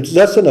foot. It's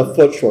less than a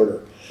foot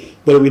shorter.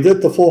 But if we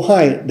did the full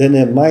height, then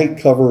it might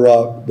cover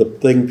up the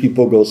thing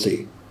people go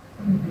see.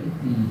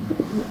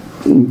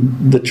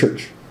 The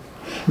church.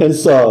 And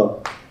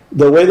so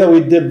the way that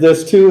we did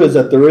this too is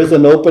that there is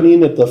an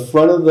opening at the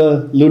front of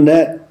the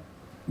lunette.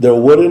 There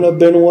wouldn't have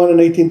been one in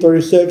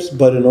 1836,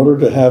 but in order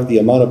to have the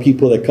amount of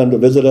people that come to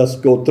visit us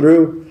go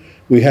through,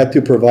 we had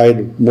to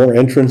provide more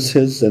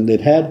entrances than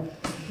it had.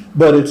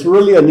 But it's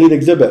really a neat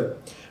exhibit.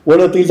 One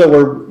of the things that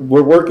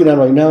we're working on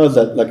right now is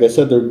that, like I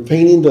said, they're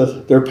painting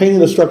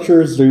the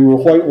structures. They were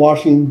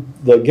whitewashing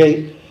the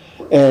gate,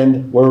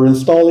 and we're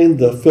installing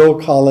the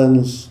Phil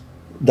Collins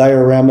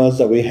dioramas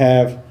that we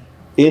have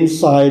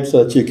inside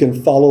so that you can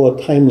follow a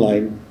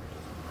timeline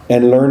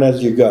and learn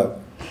as you go.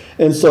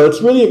 And so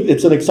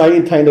it's an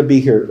exciting time to be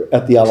here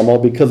at the Alamo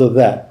because of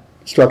that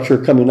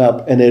structure coming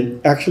up, and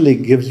it actually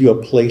gives you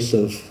a place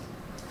of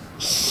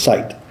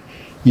sight.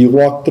 You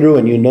walk through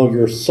and you know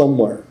you're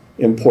somewhere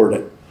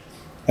important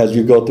as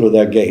you go through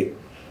that gate.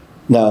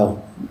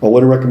 Now, I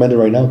wouldn't recommend it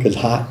right now because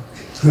it's hot,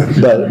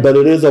 but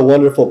it is a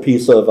wonderful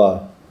piece of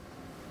a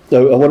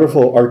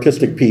wonderful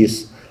artistic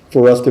piece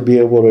for us to be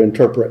able to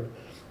interpret.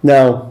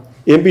 Now,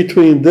 in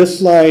between this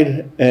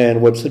slide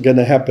and what's going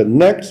to happen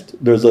next,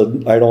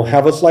 I don't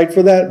have a slide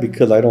for that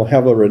because I don't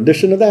have a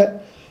rendition of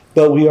that,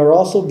 but we are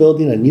also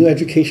building a new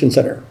education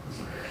center.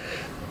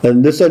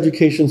 And this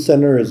education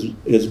center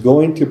is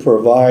going to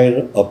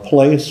provide a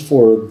place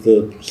for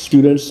the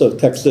students of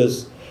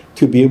Texas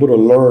to be able to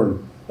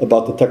learn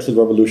about the Texas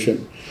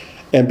Revolution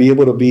and be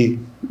able to be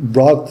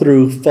brought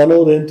through,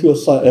 funneled into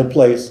a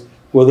place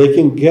where they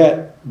can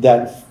get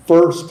that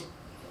first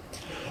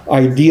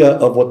idea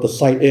of what the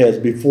site is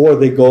before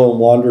they go and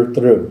wander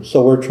through.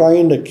 So we're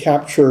trying to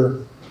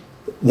capture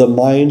the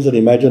minds and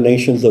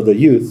imaginations of the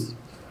youth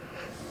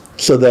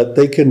so that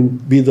they can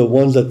be the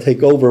ones that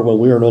take over when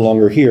we are no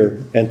longer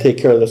here and take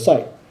care of the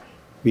site.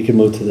 We can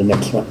move to the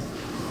next one.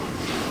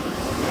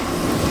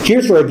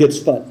 Here's where it gets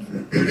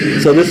fun.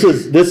 So this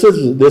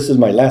is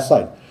my last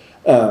slide.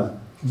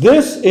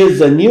 This is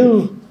the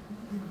new,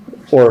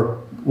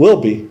 or will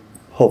be,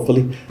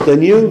 hopefully, the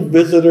new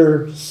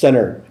visitor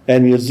center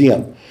and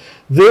museum.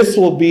 This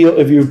will be,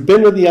 if you've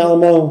been to the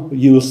Alamo,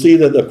 you will see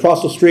that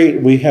across the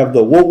street, we have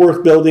the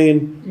Woolworth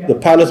building, the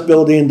Palace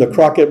building, the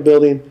Crockett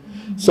building.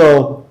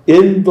 So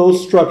in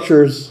those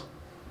structures,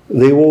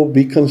 they will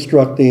be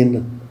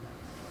constructing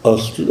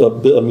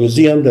a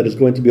museum that is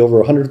going to be over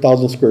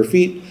 100,000 square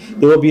feet.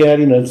 They will be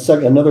adding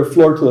another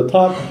floor to the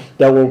top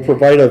that will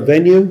provide a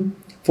venue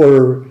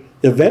for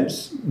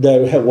events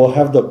that will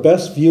have the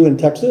best view in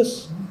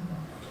Texas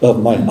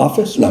of my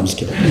office. No, I'm just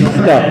kidding.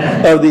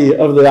 No,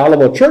 of the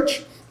Alamo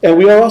Church. And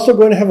we are also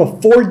going to have a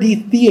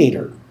 4D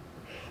theater.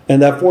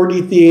 And that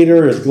 4D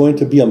theater is going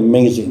to be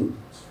amazing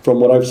from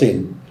what I've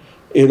seen.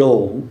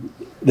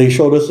 They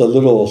showed us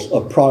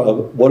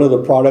one of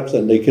the products,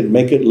 and they can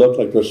make it look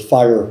like there's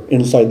fire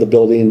inside the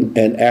building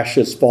and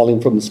ashes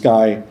falling from the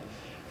sky.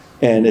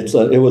 And it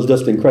was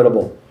just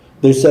incredible.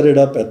 They set it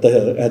up at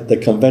the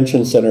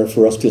convention center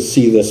for us to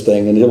see this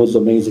thing, and it was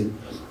amazing.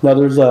 Now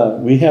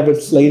we have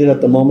it slated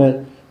at the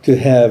moment to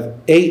have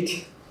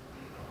 8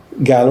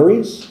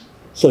 galleries.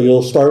 So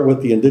you'll start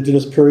with the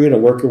indigenous period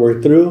and work your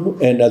way through.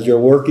 And as you're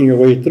working your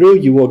way through,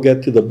 you will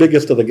get to the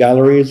biggest of the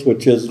galleries,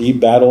 which is the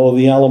Battle of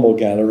the Alamo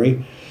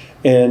Gallery.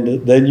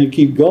 And then you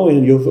keep going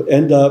and you'll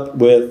end up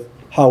with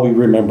How We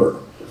Remember.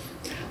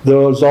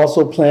 There's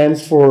also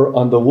plans for,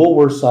 on the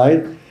Woolworth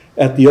side,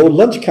 at the old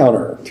lunch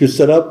counter, to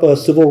set up a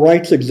civil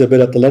rights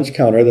exhibit at the lunch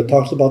counter that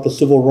talks about the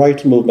civil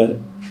rights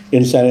movement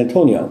in San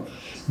Antonio.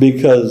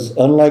 Because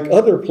unlike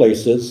other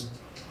places,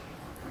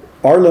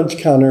 our lunch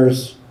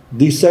counters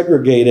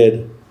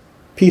desegregated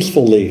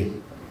peacefully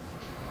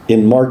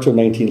in March of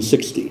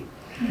 1960.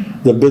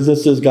 The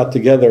businesses got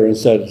together and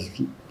said,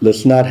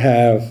 let's not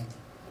have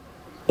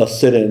a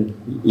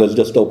sit-in, let's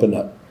just open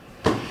up.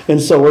 And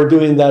so we're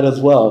doing that as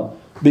well,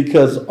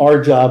 because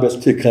our job is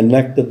to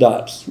connect the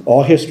dots.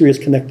 All history is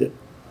connected.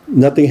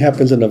 Nothing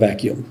happens in a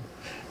vacuum.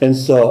 And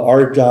so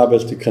our job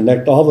is to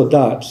connect all the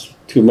dots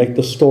to make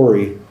the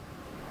story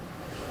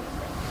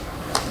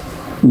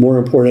more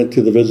important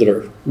to the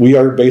visitor. We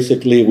are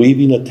basically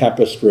weaving a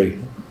tapestry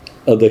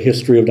of the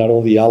history of not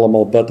only the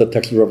Alamo, but the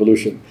Texas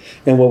Revolution.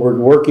 And what we're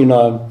working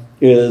on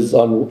is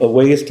on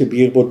ways to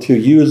be able to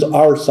use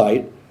our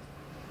site,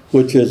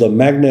 which is a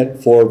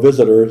magnet for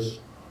visitors,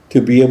 to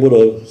be able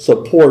to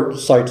support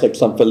sites like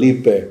San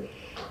Felipe,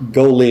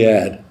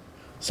 Goliad,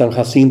 San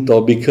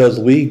Jacinto, because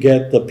we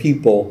get the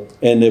people,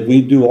 and if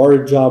we do our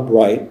job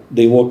right,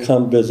 they will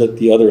come visit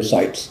the other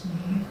sites,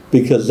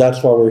 because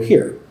that's why we're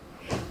here.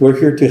 We're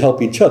here to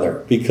help each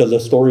other, because the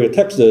story of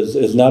Texas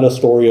is not a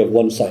story of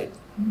one site.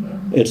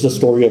 It's a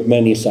story of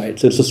many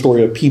sites. It's a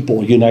story of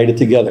people united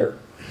together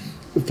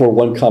for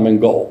one common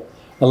goal.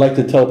 I like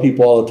to tell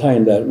people all the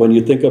time that when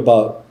you think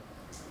about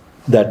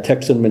that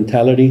Texan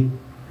mentality,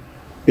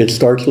 it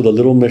starts with a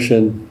little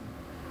mission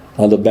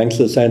on the banks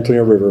of the San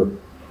Antonio River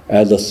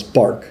as a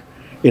spark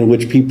in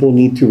which people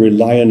need to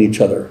rely on each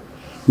other.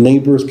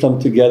 Neighbors come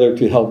together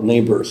to help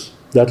neighbors.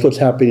 That's what's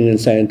happening in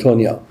San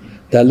Antonio.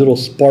 That little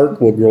spark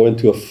will grow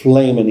into a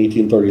flame in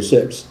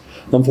 1836.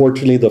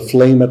 Unfortunately, the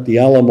flame at the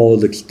Alamo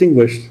is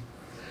extinguished,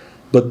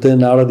 but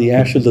then out of the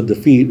ashes of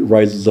defeat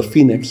rises a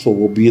phoenix, what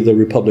will be the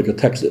Republic of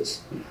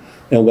Texas.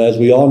 And as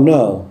we all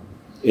know,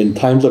 in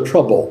times of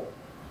trouble,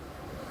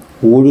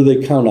 who do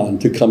they count on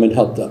to come and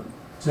help them?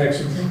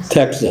 Texas.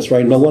 Texas,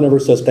 right? No one ever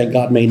says, thank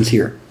God Maine's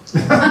here.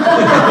 No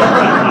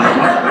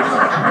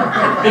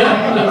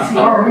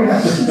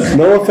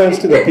offense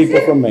to the people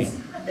from Maine.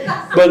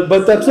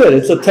 But that's it.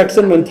 It's a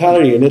Texan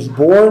mentality, and it's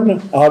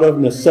born out of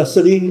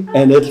necessity,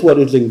 and it's what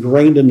is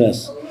ingrained in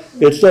us.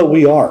 It's what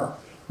we are.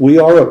 We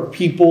are a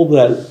people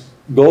that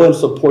go and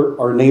support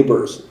our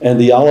neighbors, and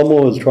the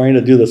Alamo is trying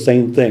to do the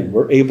same thing.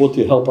 We're able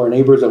to help our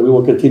neighbors, and we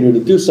will continue to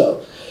do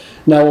so.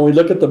 Now, when we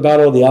look at the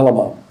Battle of the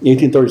Alamo,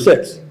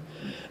 1836,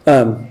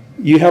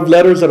 you have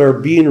letters that are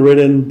being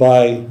written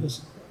by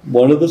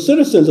one of the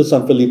citizens of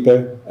San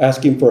Felipe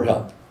asking for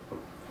help.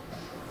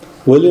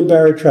 William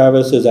Barret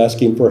Travis is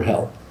asking for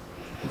help.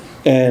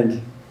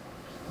 And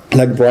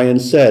like Brian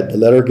said, the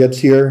letter gets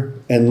here,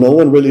 and no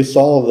one really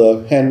saw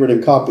the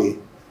handwritten copy.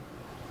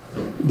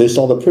 They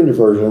saw the printed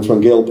version from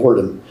Gail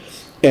Borden.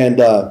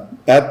 And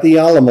at the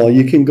Alamo,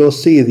 you can go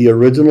see the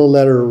original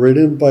letter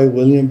written by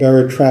William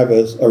Barret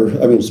Travis,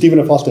 Stephen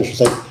F. Austin, I should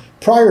say,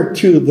 prior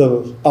to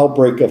the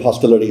outbreak of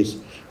hostilities,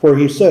 where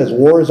he says,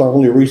 war is our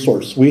only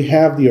resource. We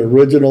have the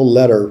original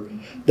letter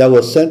that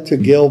was sent to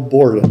Gail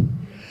Borden,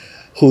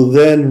 who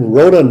then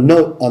wrote a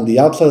note on the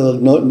outside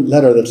of the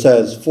letter that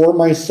says, for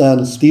my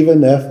son,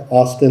 Stephen F.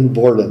 Austin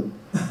Borden.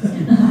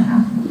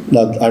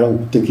 Now, I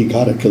don't think he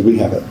got it because we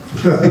have it.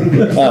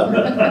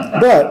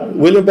 But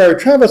William Barret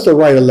Travis will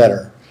write a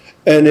letter.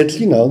 And it's,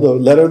 the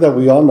letter that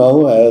we all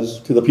know as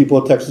to the people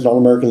of Texas and all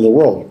Americans in the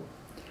world.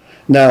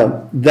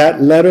 Now,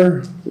 that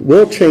letter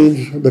will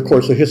change the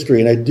course of history.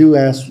 And I do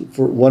ask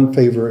for one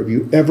favor. If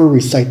you ever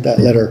recite that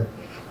letter,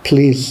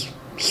 please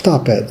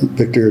stop at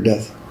victory or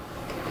death.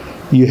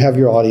 You have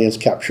your audience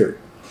captured.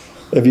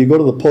 If you go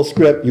to the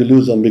postscript, you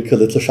lose them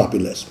because it's a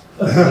shopping list.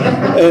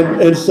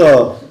 and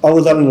so I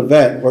was at an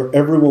event where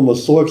everyone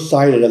was so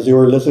excited as they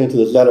were listening to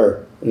this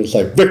letter And it's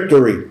like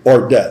victory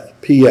or death.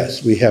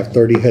 P.S. We have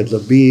 30 heads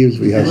of beeves.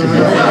 We have some.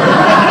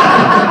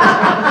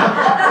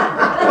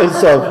 And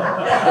so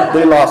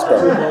they lost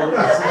them.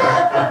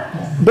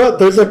 But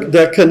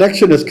that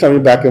connection is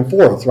coming back and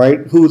forth, right?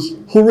 Who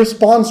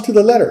responds to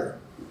the letter?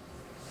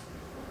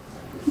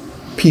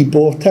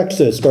 People of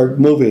Texas start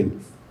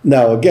moving.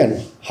 Now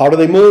again, how do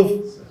they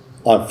move?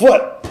 On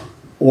foot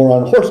or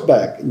on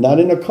horseback, not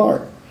in a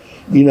cart.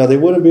 You know, they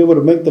wouldn't be able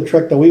to make the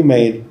trek that we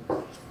made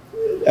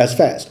as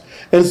fast.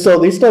 And so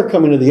they start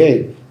coming to the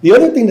aid. The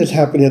other thing that's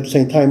happening at the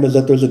same time is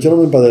that there's a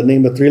gentleman by the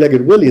name of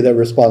Three-Legged Willie that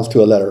responds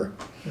to a letter.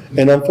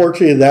 And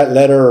unfortunately, that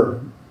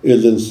letter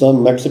is in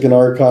some Mexican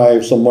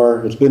archive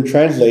somewhere. It's been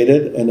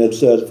translated, and it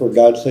says, for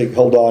God's sake,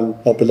 hold on,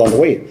 help is on the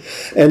way.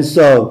 And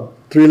so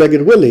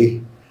Three-Legged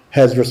Willie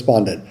has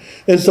responded.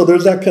 And so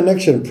there's that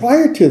connection.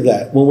 Prior to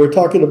that, when we're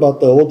talking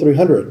about the old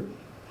 300,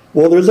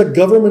 well, there's a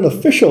government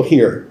official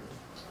here.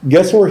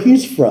 Guess where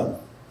he's from?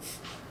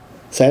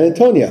 San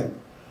Antonio.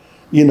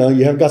 You know,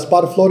 you have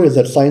Gaspar Flores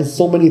that signs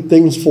so many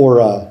things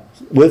for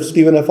with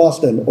Stephen F.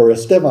 Austin, or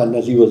Esteban,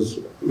 as he was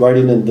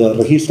writing in the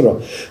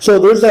registro. So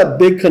there's that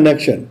big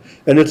connection.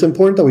 And it's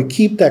important that we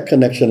keep that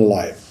connection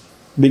alive.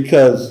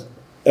 Because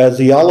as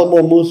the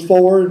Alamo moves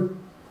forward,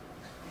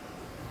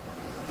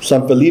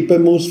 San Felipe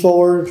moves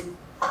forward,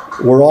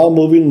 we're all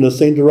moving in the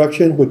same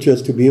direction, which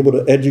is to be able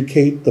to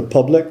educate the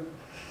public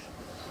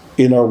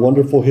in our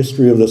wonderful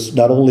history of this,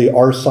 not only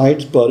our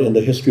sites, but in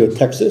the history of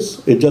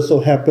Texas. It just so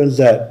happens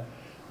that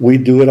we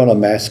do it on a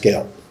mass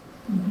scale.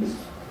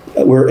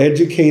 We're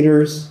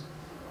educators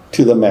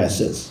to the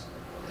masses.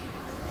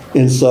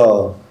 And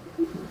so,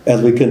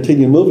 as we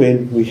continue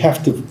moving, we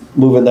have to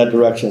move in that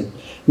direction.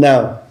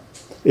 Now,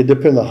 it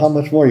depends on how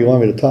much more you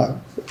want me to talk.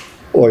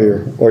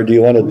 Or do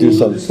you want to do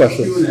some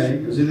special? Q&A.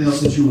 Is there anything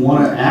else that you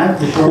want to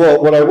add?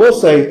 Well, what I will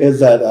say is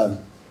that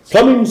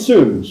coming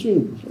soon.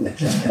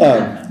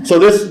 So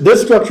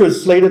this structure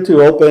is slated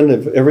to open,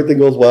 if everything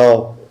goes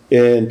well,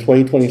 in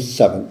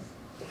 2027.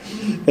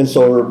 And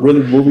so we're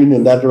really moving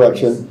in that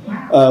direction.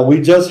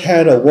 We just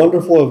had a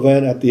wonderful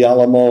event at the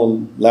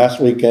Alamo last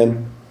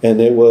weekend, and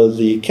it was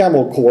the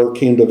Camel Corps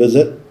came to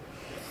visit,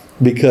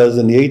 because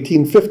in the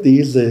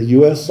 1850s, the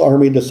U.S.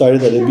 Army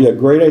decided that it'd be a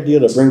great idea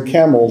to bring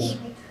camels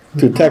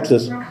to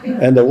Texas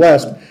and the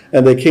West,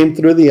 and they came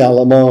through the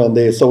Alamo,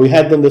 and so we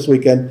had them this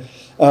weekend.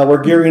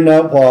 We're gearing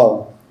up.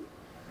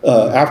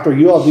 After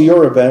you all do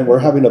your event, we're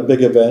having a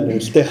big event.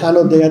 It's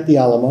Tejano Day at the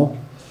Alamo,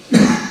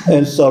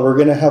 and so we're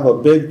going to have a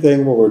big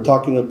thing where we're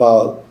talking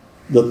about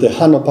the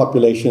Tejano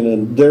population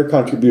and their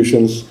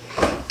contributions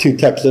to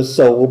Texas.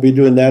 So we'll be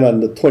doing that on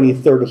the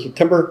 23rd of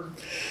September.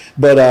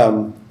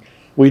 But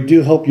we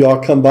do hope you all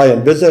come by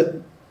and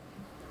visit.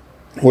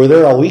 We're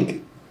there all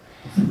week,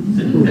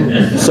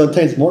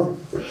 sometimes more.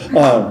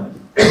 And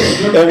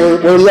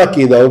we're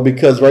lucky, though,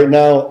 because right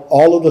now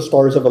all of the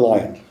stars have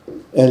aligned.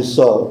 And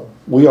so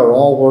we are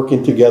all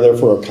working together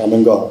for a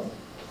common goal.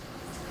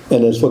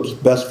 And it's what's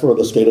best for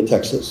the state of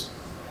Texas.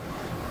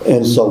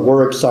 And so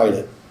we're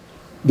excited,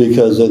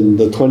 because in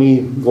the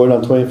going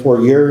on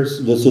 24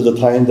 years, this is a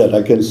time that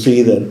I can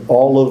see that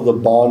all of the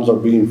bonds are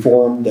being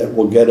formed that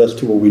will get us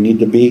to where we need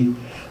to be,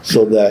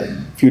 so that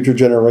future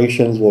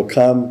generations will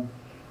come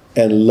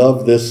and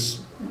love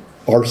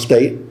our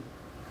state,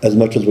 as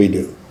much as we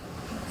do.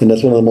 And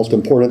that's one of the most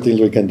important things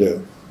we can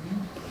do.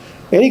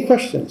 Any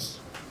questions?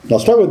 I'll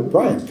start with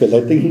Brian, because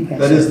I think he has.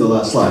 That is the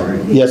last slide,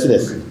 right? Yes, it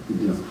is.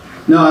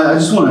 No, I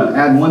just want to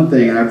add one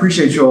thing, and I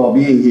appreciate you all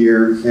being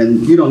here,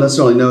 and you don't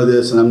necessarily know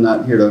this, and I'm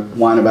not here to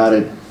whine about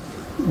it.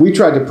 We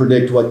tried to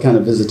predict what kind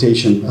of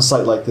visitation a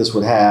site like this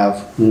would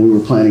have when we were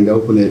planning to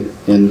open it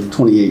in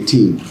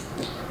 2018.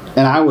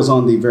 And I was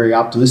on the very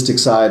optimistic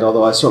side,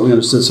 although I certainly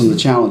understood some of the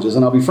challenges.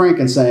 And I'll be frank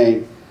in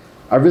saying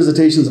our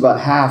visitation is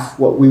about half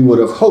what we would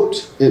have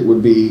hoped it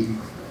would be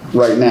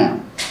right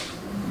now.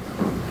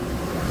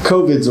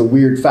 COVID's a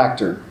weird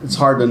factor. It's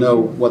hard to know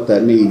what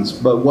that means.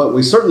 But what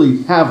we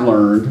certainly have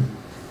learned,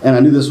 and I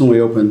knew this when we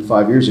opened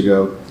 5 years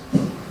ago,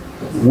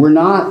 we're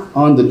not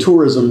on the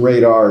tourism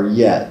radar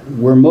yet.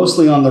 We're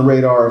mostly on the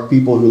radar of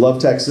people who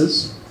love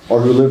Texas, or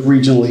who live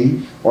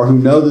regionally, or who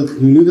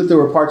knew that there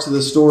were parts of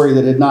the story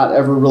that had not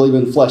ever really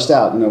been fleshed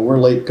out. You know, we're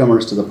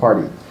latecomers to the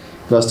party.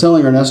 But I was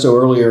telling Ernesto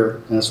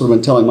earlier, and I've sort of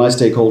been telling my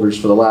stakeholders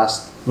for the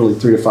last really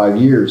 3 to 5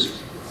 years,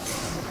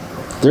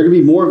 there are going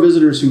to be more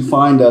visitors who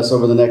find us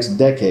over the next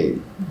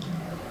decade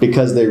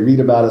because they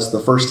read about us the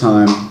first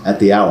time at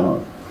the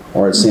Alamo,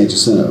 or at San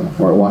Jacinto,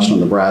 or at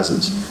Washington on the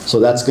Brazos. So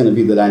that's going to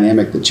be the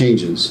dynamic that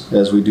changes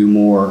as we do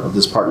more of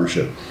this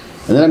partnership.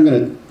 And then I'm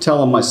going to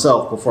tell them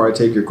myself before I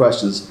take your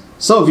questions.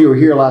 Some of you were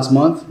here last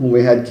month when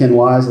we had Ken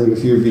Wise. I think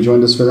a few of you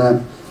joined us for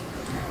that.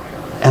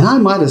 And I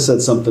might have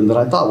said something that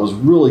I thought was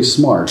really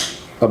smart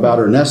about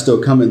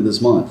Ernesto coming this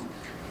month.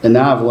 And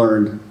now I've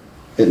learned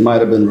it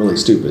might have been really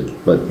stupid,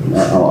 but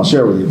I'll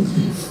share with you.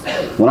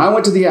 When I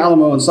went to the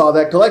Alamo and saw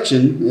that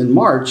collection in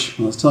March,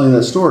 when I was telling you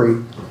that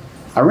story,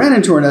 I ran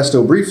into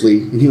Ernesto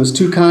briefly, and he was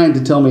too kind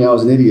to tell me I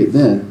was an idiot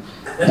then.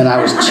 And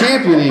I was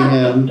championing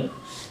him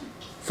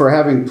for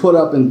having put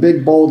up in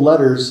big, bold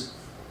letters,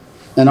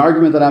 an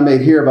argument that I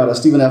made here about a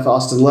Stephen F.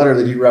 Austin letter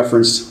that he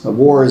referenced,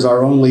 war is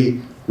our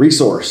only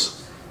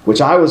resource,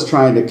 which I was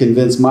trying to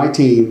convince my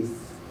team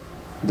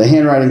the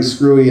handwriting's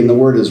screwy and the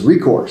word is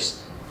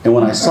recourse. And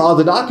when I saw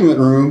the document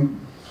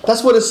room,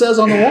 that's what it says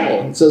on the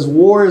wall. It says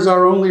war is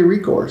our only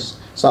recourse.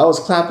 So I was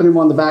clapping him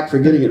on the back for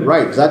getting it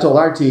right, because I told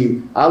our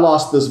team, I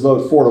lost this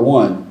vote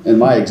 4-1 in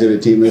my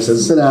exhibit team. They said,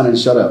 sit down and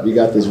shut up. You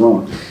got this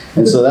wrong.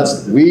 And so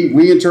that's,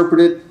 we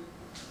interpreted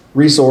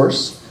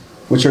resource,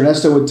 which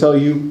Ernesto would tell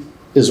you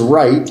is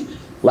right.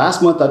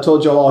 Last month I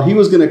told y'all all he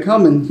was going to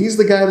come, and he's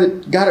the guy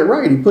that got it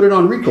right. He put it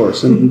on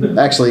recourse. And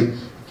actually,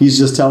 he's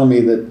just telling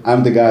me that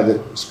I'm the guy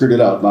that screwed it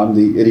up. I'm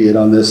the idiot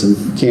on this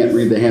and can't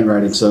read the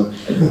handwriting. So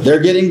they're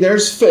getting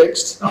theirs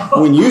fixed.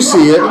 When you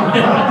see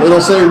it,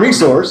 it'll say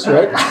resource,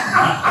 right?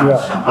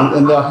 Yeah.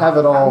 And they'll have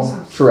it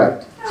all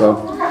correct. So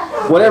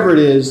whatever it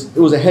is, it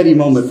was a heady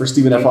moment for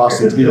Stephen F.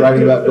 Austin to be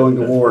writing about going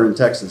to war in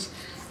Texas.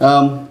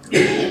 I'm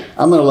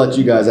going to let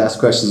you guys ask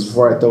questions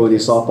before I throw any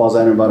softballs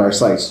at him about our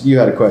sites. You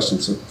had a question,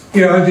 so.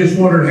 Yeah, I just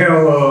wondered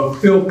how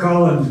Phil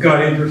Collins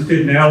got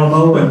interested in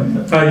Alamo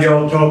and how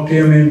y'all talked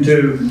him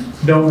into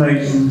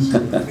donating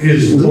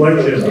his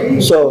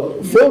collection.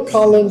 So Phil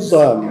Collins,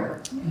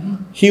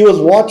 he was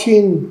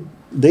watching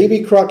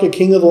Davy Crockett,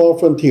 King of the Loyal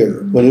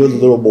Frontier, when he was a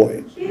little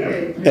boy.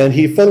 And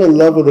he fell in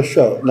love with the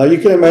show. Now you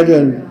can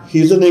imagine,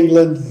 he's in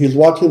England, he's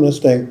watching this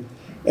thing,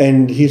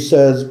 and he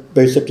says,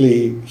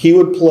 basically, he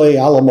would play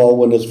Alamo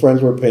when his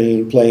friends were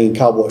playing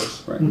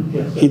cowboys. Right.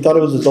 He thought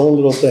it was his own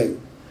little thing.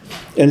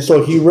 And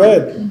so he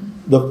read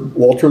the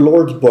Walter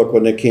Lord's book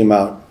when it came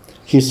out.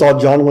 He saw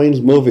John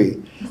Wayne's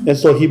movie. And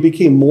so he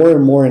became more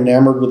and more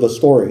enamored with the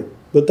story.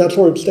 But that's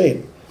where it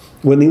stayed.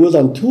 When he was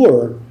on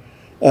tour,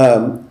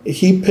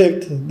 he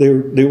picked,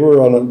 they were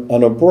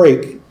on a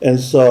break, and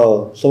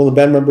so some of the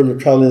band members were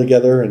traveling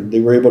together, and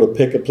they were able to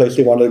pick a place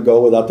they wanted to go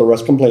without the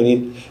rest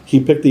complaining. He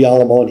picked the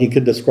Alamo, and he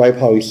could describe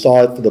how he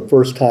saw it for the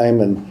first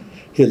time and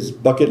his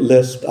bucket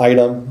list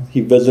item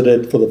he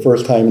visited for the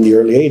first time in the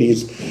early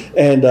 80s,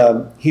 and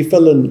he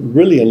fell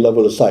really in love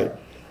with the site.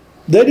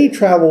 Then he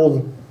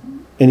traveled,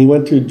 and he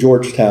went to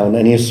Georgetown,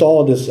 and he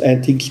saw this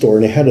antique store,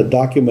 and it had a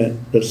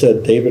document that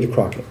said David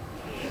Crockett,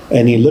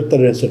 and he looked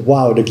at it and said,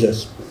 wow, it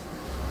exists.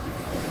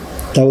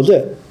 That was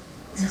it.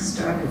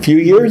 A few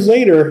years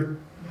later,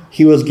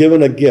 he was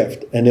given a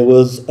gift, and it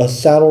was a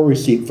saddle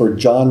receipt for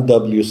John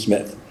W.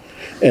 Smith.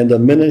 And the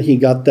minute he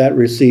got that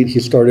receipt, he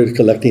started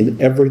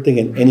collecting everything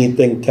and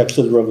anything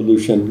Texas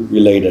Revolution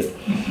related.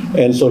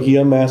 And so he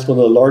amassed one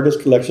of the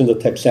largest collections of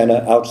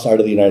Texana outside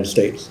of the United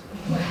States.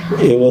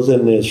 It was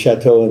in his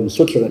chateau in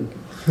Switzerland.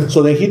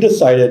 So then he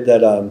decided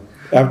that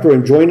after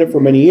enjoying it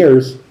for many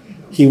years,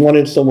 he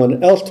wanted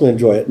someone else to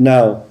enjoy it.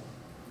 Now,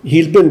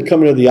 he's been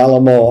coming to the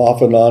Alamo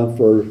off and on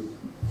for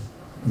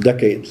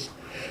decades.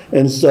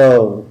 And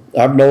so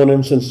I've known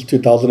him since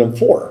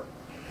 2004.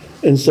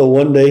 And so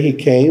one day he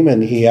came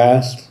and he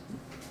asked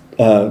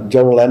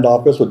General Land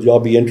Office, would you all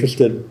be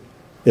interested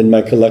in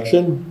my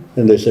collection?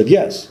 And they said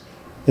yes.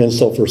 And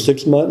so for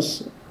 6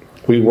 months,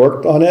 we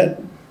worked on it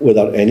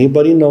without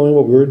anybody knowing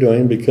what we were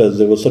doing,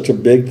 because it was such a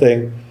big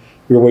thing.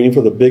 We were waiting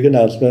for the big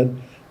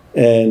announcement.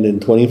 And in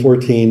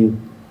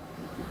 2014,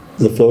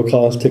 the Phil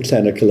Collins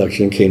Texana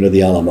collection came to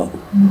the Alamo.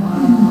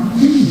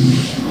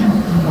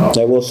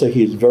 I will say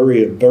he's a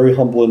very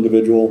humble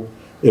individual.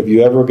 If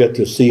you ever get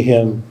to see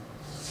him,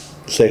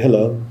 say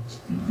hello.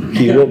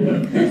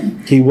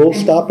 He will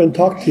stop and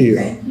talk to you.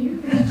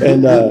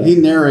 And he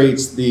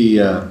narrates the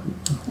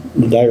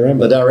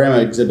diorama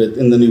exhibit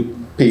in the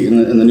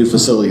new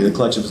facility, the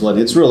collection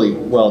facility. It's really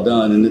well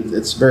done, and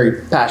it's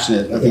very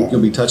passionate. I think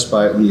you'll be touched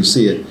by it when you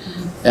see it.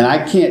 And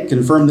I can't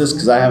confirm this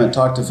because I haven't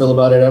talked to Phil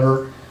about it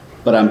ever.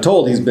 But I'm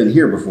told he's been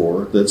here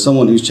before, that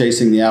someone who's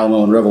chasing the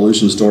Alamo and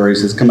Revolution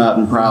stories has come out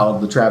and prowled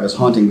the Travis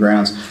haunting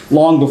grounds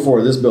long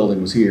before this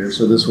building was here.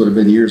 So this would have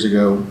been years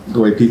ago,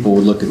 the way people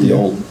would look at the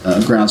old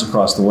grounds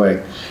across the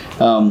way.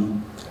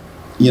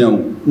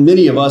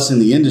 Many of us in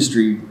the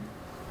industry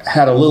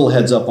had a little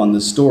heads up on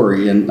this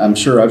story, and I'm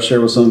sure I've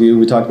shared with some of you.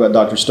 We talked about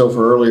Dr.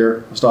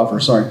 Stauffer,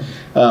 sorry.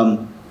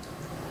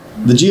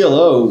 The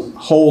GLO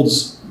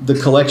holds the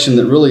collection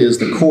that really is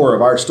the core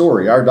of our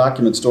story. Our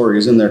document story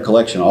is in their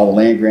collection, all the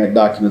land grant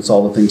documents,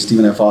 all the things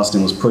Stephen F.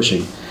 Austin was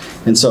pushing.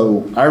 And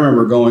so I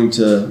remember going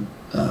to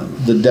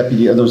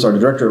the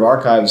Director of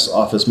Archives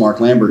office, Mark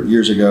Lambert,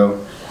 years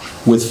ago,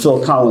 with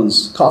Phil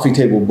Collins' coffee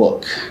table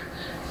book,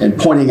 and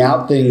pointing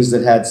out things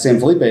that had San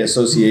Felipe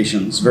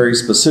associations, very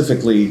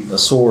specifically a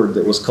sword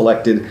that was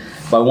collected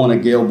by one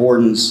of Gail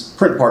Borden's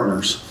print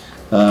partners,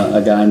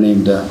 a guy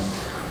named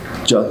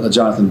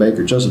Joseph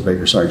Baker,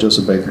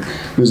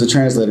 who's a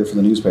translator for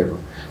the newspaper.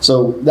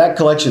 So that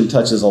collection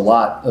touches a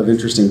lot of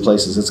interesting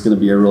places. It's going to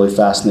be a really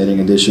fascinating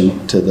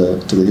addition to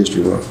the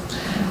history world.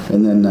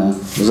 And then,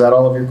 was that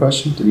all of your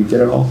question? Did you get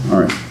it all?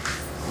 All right,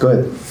 go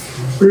ahead.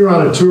 We were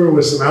on a tour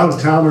with some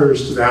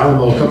out-of-towners to the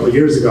Alamo a couple of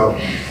years ago,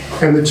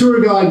 and the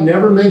tour guide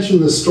never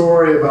mentioned the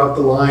story about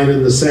the line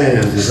in the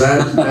sand. Is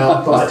that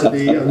now thought to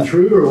be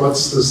untrue, or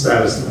what's the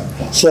status of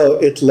that? So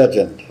it's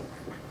legend.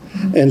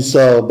 And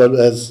so, but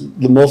as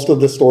most of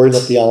the stories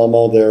at the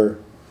Alamo,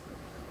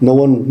 no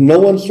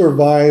one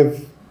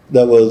survived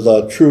that was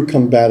a true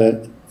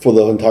combatant for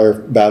the entire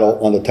battle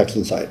on the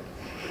Texan side.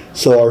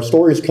 So our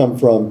stories come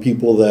from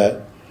people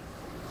that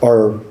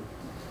are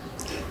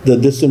the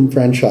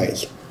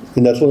disenfranchised.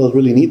 And that's one of those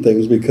really neat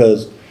things,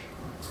 because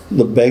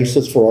the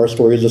basis for our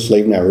story is a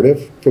slave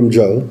narrative from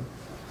Joe.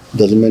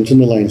 Doesn't mention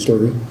the lion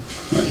story.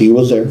 He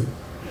was there.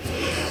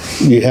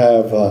 You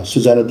have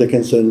Susanna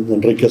Dickinson,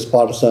 Enrique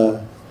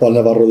Esparza, Juan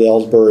Navarro de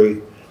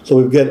Ellsbury. So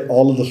we get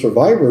all of the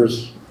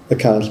survivors'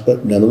 accounts,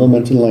 but none of them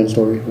mention the lion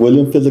story.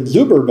 William Physick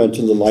Zuber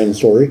mentions the lion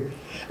story.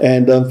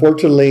 And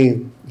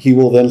unfortunately, he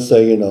will then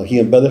say, you know, he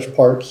embellished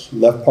parts,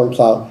 left parts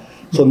out.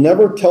 So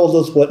never tells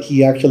us what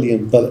he actually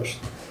embellished.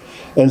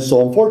 And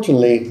so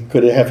unfortunately,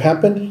 could it have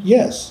happened?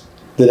 Yes.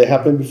 Did it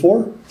happen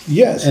before?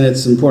 Yes. And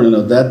it's important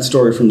to note that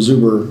story from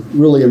Zuber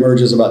really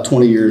emerges about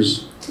 20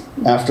 years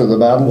after the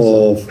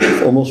battle.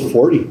 Well, almost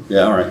 40.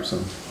 Yeah, all right.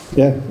 So.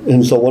 Yeah,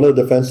 and so one of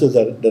the defenses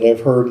that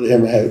I've heard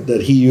him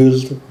that he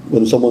used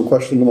when someone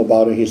questioned him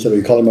about it, he said, "Are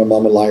you calling my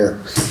mom a liar?"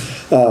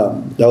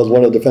 That was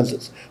one of the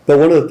defenses. But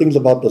one of the things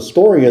about the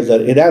story is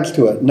that it adds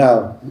to it.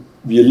 Now,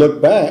 if you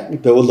look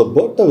back, there was a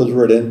book that was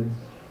written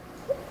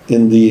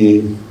in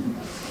the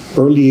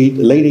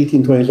late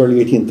 1820s,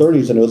 early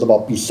 1830s, and it was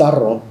about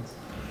Pizarro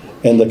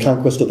and the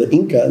conquest of the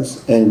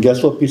Incas. And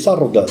guess what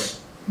Pizarro does?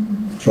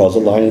 Draws a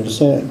line in the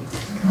sand.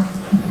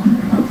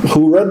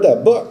 Who read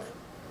that book?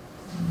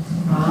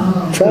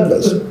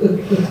 Travis.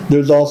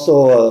 There's also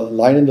a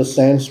line in the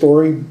sand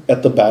story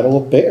at the Battle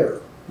of Bear.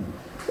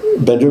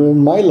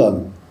 Benjamin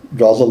Milam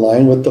draws a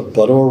line with the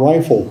butt of a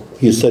rifle.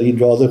 He said he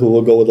draws it, who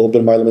will go with old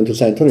Ben Milam into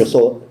San Antonio.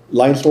 So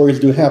line stories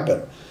do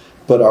happen.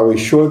 But are we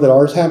sure that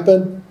ours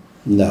happened?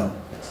 No.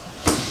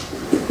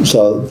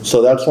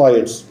 So that's why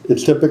it's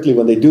typically,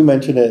 when they do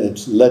mention it,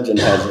 it's legend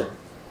has it.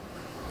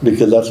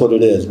 Because that's what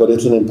it is. But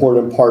it's an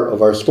important part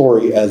of our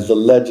story as the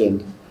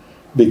legend,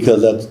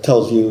 because that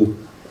tells you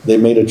they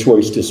made a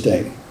choice to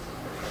stay.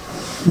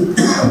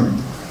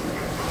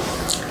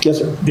 Yes,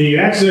 sir. Do you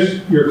access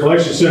your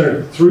collection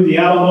center through the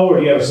Alamo, or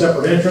do you have a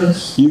separate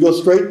entrance? You go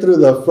straight through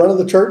the front of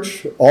the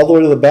church, all the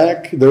way to the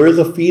back. There is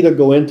a fee to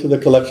go into the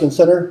collection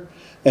center.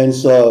 And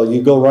so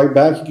you go right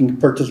back. You can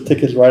purchase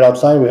tickets right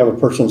outside. We have a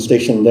person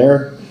stationed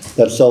there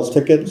that sells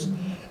tickets.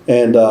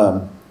 And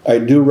I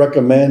do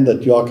recommend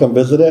that you all come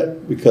visit it,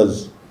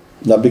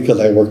 not because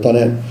I worked on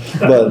it,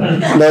 but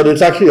no,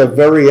 it's actually a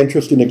very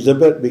interesting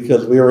exhibit,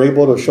 because we are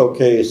able to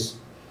showcase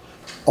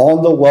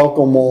on the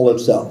welcome wall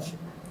itself.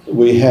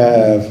 We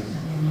have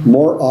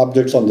more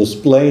objects on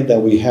display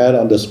than we had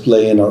on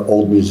display in our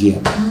old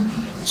museum.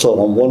 So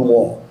on one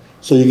wall.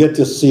 So you get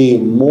to see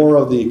more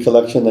of the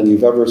collection than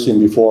you've ever seen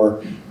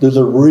before. There's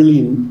a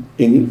really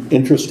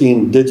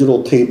interesting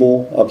digital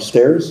table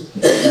upstairs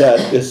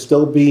that is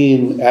still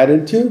being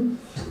added to,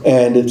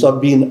 and it's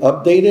being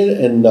updated.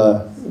 And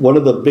one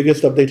of the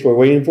biggest updates we're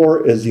waiting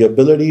for is the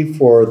ability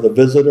for the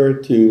visitor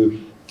to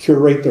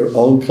curate their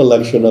own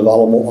collection of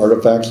Alamo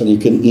artifacts, and you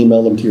can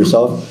email them to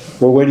yourself.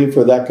 We're waiting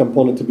for that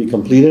component to be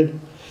completed.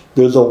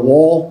 There's a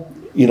wall,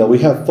 you know, we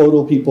have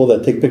photo people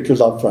that take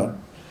pictures out front.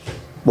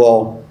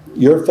 Well,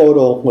 your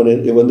photo,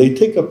 when they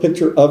take a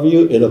picture of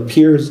you, it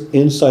appears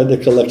inside the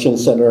collection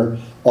center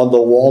on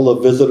the wall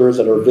of visitors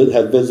that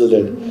have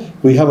visited.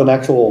 We have an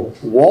actual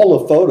wall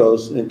of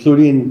photos,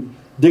 including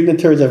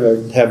dignitaries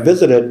that have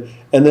visited,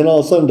 and then all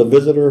of a sudden the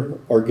visitor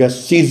or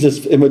guest sees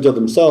this image of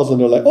themselves and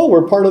they're like, oh,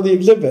 we're part of the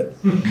exhibit.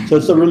 So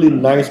it's a really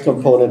nice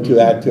component to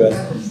add to it.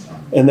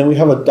 And then we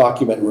have a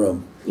document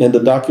room. In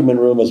the document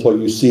room is where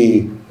you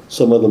see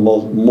some of the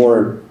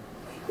more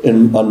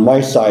on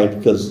my side,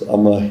 because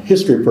I'm a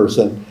history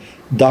person,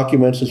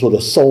 documents is where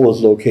the soul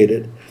is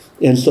located.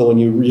 And so when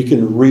you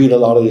can read a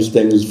lot of these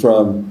things,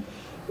 from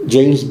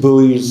James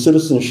Bowie's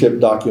citizenship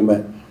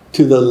document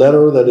to the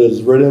letter that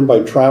is written by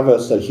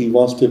Travis that he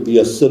wants to be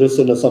a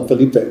citizen of San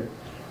Felipe.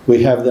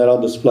 We have that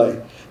on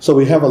display. So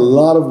we have a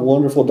lot of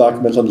wonderful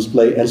documents on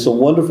display and some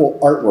wonderful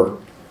artwork.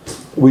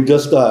 We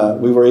just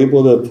we were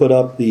able to put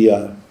up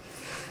the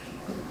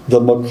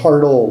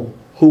McCardle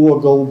Who Will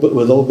Go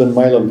with Old Ben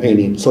Milam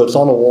painting. So it's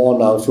on a wall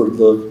now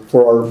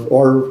for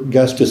our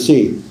guests to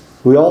see.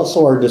 We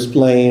also are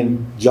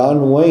displaying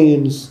John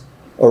Wayne's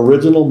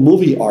original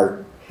movie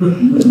art.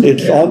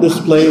 It's on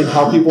display in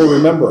how people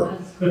remember.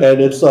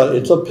 And it's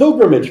a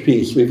pilgrimage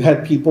piece. We've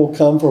had people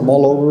come from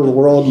all over the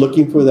world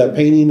looking for that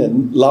painting,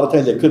 and a lot of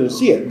times they couldn't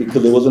see it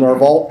because it was in our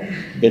vault.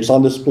 It's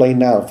on display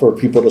now for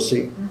people to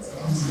see.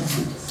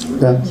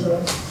 Yeah.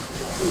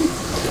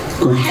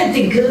 I had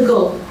to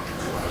Google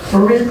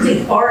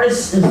forensic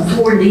artist in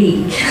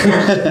 4D.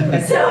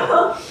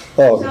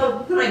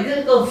 So when I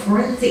Googled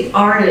forensic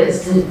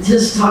artist, and it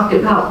just talked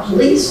about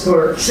police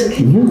work. So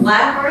can you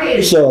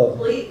elaborate? So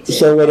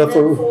what a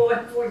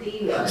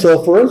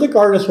forensic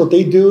artist, what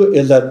they do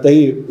is that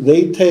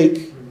they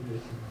take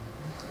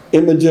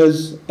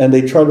images and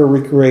they try to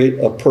recreate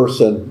a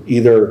person,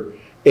 either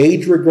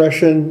age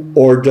regression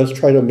or just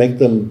try to make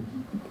them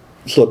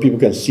so that people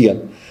can see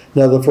them.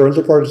 Now the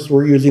forensic artists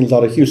we're using is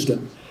out of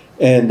Houston,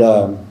 and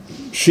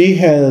she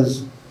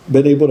has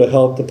been able to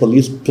help the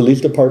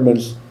police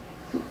departments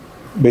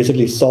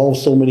basically solve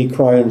so many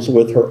crimes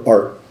with her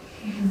art.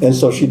 And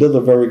so she does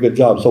a very good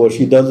job. So what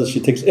she does is she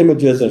takes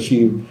images and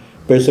she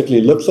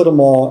basically looks at them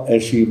all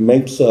and she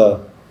makes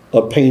a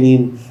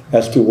painting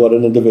as to what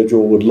an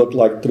individual would look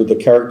like through the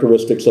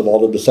characteristics of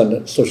all the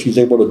descendants. So she's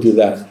able to do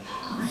that.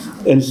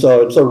 And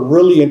so it's a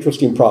really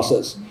interesting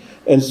process.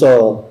 And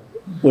so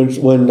when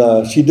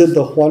she did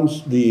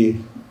the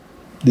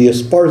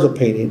Esparza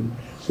painting,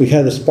 we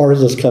had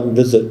Esparzas come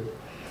visit,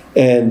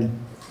 and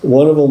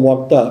one of them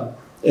walked up,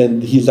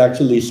 and he's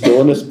actually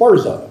still an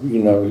Esparza.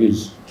 You know,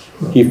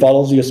 he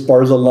follows the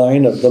Esparza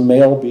line of the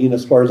male being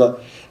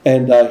Esparza,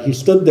 and he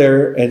stood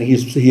there and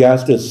he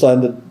asked his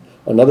son,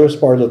 another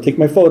Esparza, to take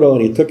my photo,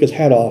 and he took his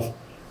hat off,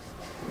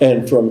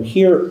 and from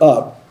here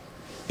up,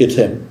 it's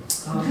him.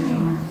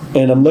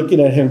 And I'm looking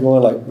at him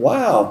going like,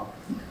 wow,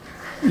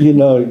 you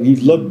know, you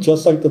look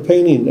just like the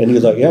painting. And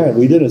he's like, yeah,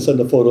 we didn't send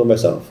the photo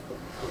myself.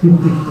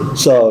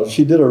 So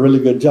she did a really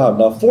good job.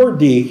 Now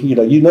 4D,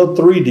 you know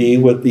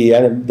 3D with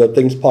the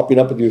things popping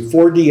up, and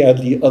 4D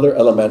adds the other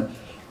element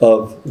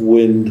of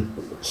wind,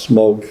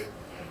 smoke,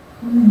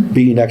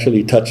 being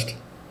actually touched.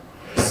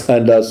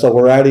 And so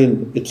we're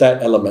adding, it's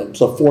that element.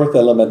 It's a fourth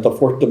element, the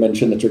fourth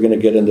dimension that you're going to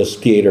get in this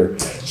theater.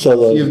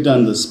 So you've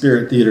done the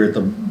Spirit Theater at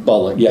the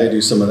Bullock. Yeah. They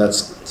do some of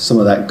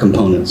that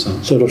component.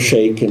 So it'll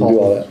shake and do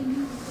all that.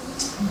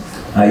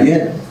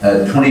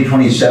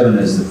 2027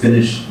 is the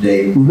finish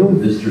date for the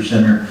Visitor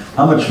Center.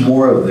 How much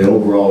more of the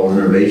overall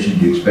renovation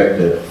do you expect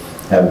to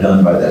have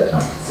done by that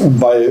time?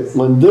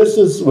 When this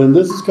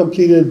is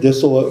completed,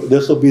 this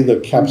will be the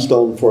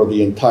capstone for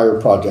the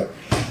entire project.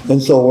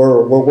 And so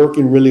we're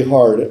working really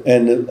hard.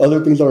 And the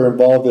other things that are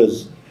involved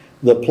is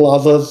the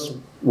plazas.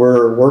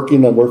 We're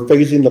working and we're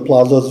phasing the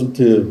plazas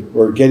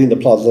we're getting the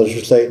plazas, I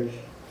should say.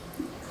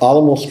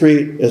 Alamo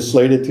Street is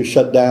slated to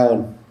shut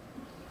down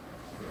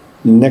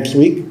next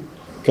week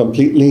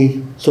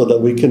completely, so that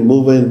we can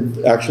move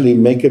in, actually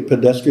make it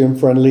pedestrian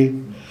friendly,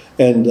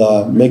 and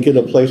make it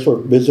a place where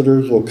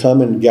visitors will come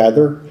and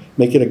gather,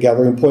 make it a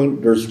gathering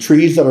point. There's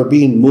trees that are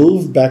being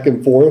moved back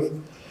and forth.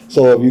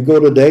 So if you go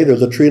today,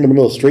 there's a tree in the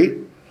middle of the street,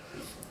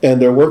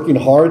 and they're working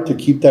hard to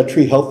keep that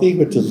tree healthy,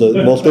 which is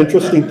the most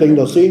interesting thing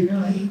to see.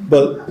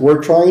 But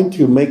we're trying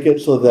to make it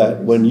so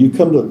that when you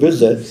come to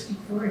visit,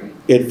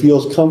 it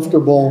feels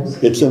comfortable,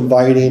 it's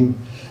inviting.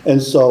 And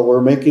so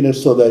we're making it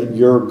so that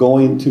you're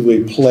going to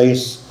a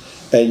place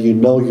and you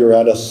know you're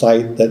at a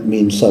site that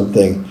means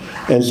something.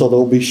 And so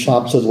there'll be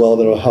shops as well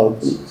that will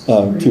help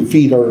to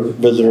feed our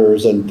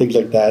visitors and things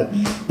like that.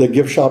 The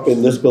gift shop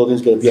in this building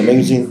is going to be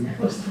amazing.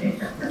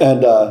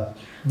 And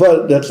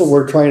but that's what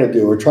we're trying to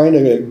do. We're trying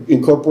to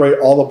incorporate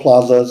all the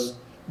plazas.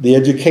 The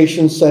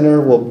education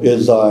center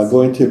is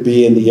going to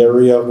be in the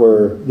area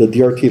where the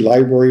DRT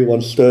library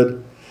once stood.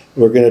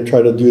 We're going to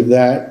try to do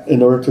that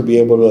in order to be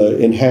able to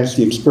enhance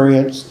the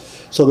experience.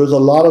 So there's a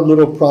lot of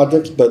little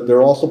projects, but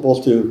they're all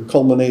supposed to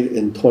culminate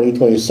in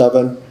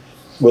 2027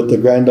 with the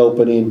grand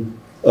opening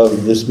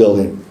of this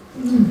building.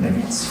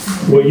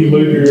 Will you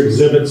move your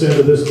exhibits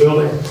into this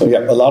building? Oh,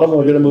 yeah, a lot of them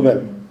are going to move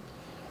in.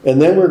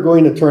 And then we're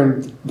going to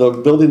turn the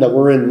building that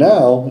we're in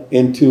now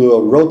into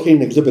a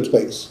rotating exhibit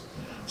space,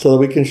 so that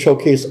we can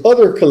showcase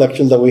other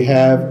collections that we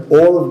have,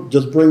 or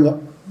just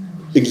bring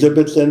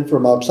exhibits in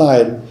from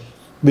outside.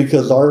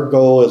 Because our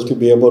goal is to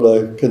be able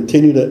to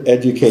continue to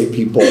educate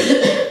people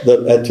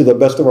to the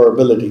best of our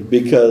ability,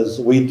 because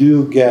we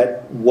do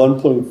get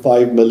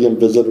 1.5 million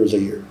visitors a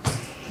year.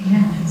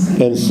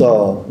 And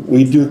so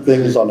we do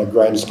things on a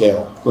grand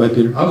scale. Go ahead,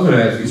 Peter. I was going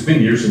to ask you, it's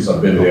been years since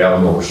I've been to the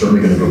Alamo. We're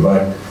certainly going to go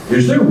back.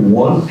 Is there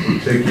one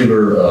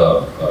particular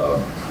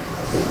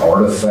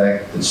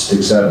artifact that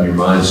sticks out in your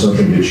mind,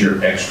 something that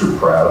you're extra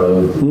proud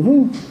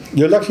of?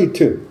 There's actually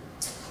two.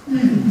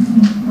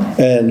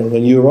 And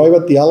when you arrive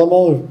at the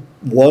Alamo,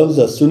 one's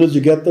as soon as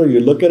you get there,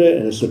 you look at it,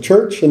 and it's the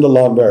church and the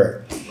lawn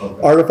barrier.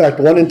 Okay. Artifact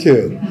 1 and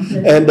 2.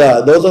 And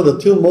those are the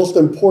two most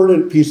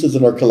important pieces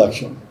in our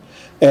collection.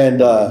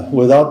 And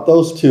without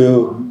those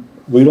two,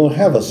 we don't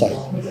have a site,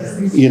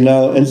 you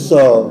know. And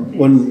so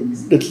when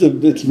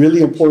it's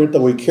really important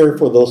that we care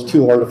for those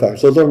two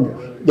artifacts. Those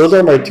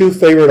are my two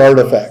favorite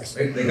artifacts.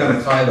 They kind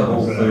of tie the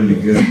whole thing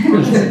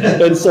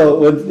together. And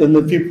so when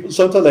the people,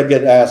 sometimes I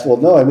get asked, well,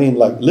 no, I mean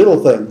like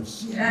little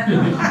things.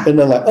 And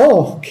they're like,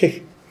 oh,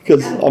 okay.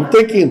 Because I'm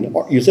thinking,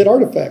 you said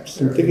artifacts,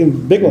 I'm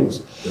thinking big ones.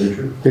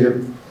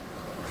 Peter?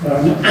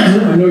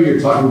 I know you're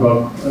talking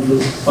about the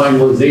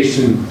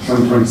finalization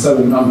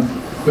 2027,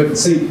 but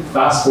say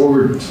fast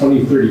forward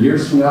 20, 30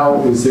 years from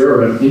now, is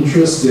there an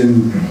interest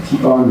in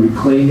keep on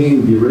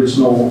reclaiming the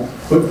original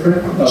footprint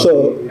of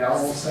the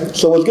Alamo site?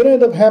 So what's going to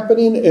end up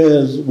happening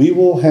is we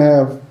will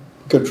have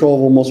control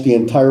of almost the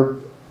entire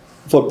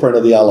footprint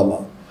of the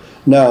Alamo.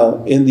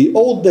 Now, in the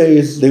old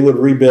days, they would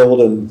rebuild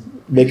and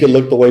make it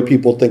look the way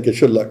people think it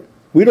should look.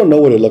 We don't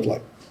know what it looked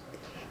like.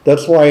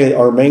 That's why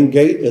our main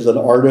gate is an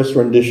artist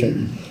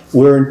rendition.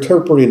 We're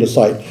interpreting the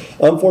site.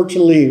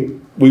 Unfortunately,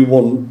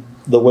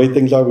 the way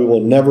things are, we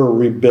will never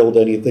rebuild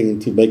anything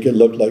to make it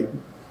look like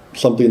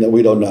something that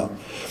we don't know.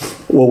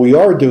 What we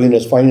are doing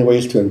is finding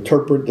ways to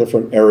interpret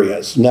different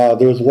areas. Now,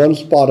 there's one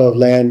spot of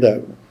land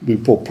that we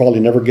will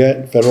probably never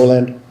get, federal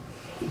land,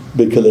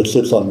 because it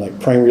sits on like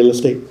prime real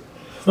estate.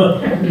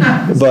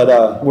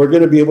 But we're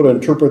going to be able to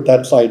interpret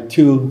that side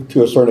too,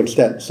 to a certain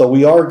extent. So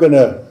we are going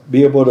to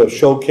be able to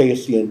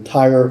showcase the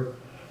entire,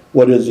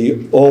 what is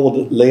the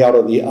old layout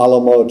of the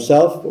Alamo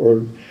itself,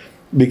 or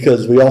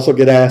because we also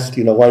get asked,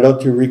 you know, why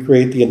don't you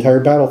recreate the entire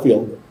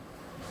battlefield?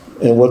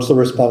 And what's the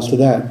response to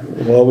that?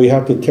 Well, we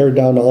have to tear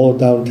down all of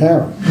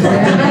downtown.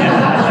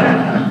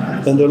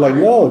 And they're like,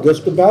 no,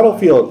 just the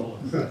battlefield.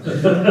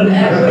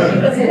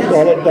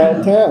 All of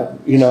downtown,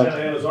 you know.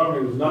 His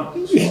army was not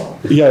small.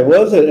 Yeah, it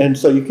wasn't. And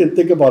so you can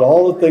think about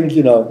all the things,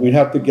 you know, we'd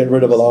have to get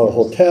rid of a lot of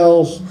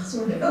hotels.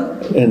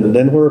 And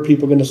then where are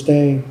people going to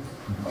stay?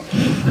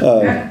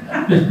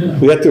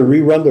 We had to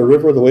rerun the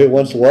river the way it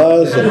once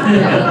was,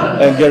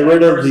 and get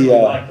rid of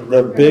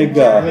the big.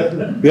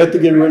 We have to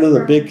get rid of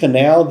the big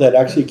canal that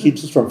actually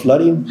keeps us from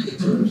flooding.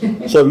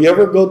 So if you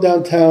ever go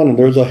downtown and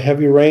there's a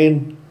heavy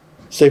rain,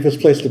 safest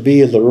place to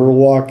be is the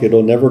Riverwalk.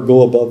 It'll never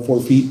go above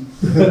 4 feet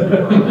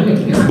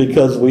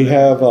because we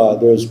have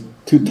there's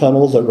 2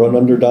 tunnels that run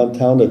under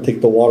downtown that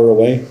take the water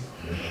away.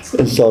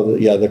 And so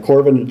yeah, the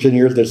Corps of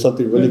Engineers did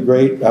something really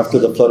great after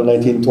the flood of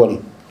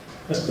 1920.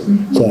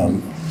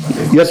 So,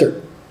 yes,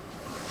 sir.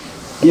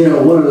 You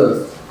know, one of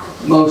the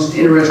most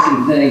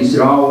interesting things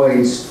that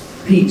always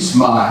piques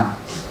my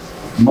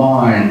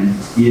mind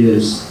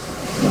is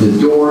the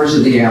doors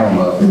of the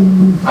Alamo.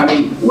 I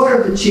mean, what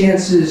are the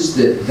chances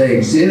that they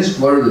exist?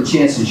 What are the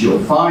chances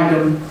you'll find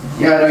them?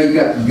 Yeah, I know you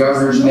got the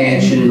governor's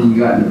mansion, and you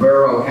got the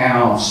Borough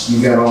House,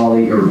 you got all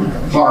the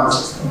park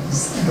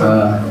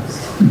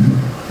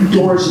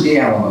doors of the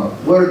Alamo.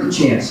 What are the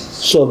chances?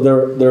 So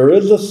there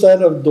is a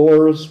set of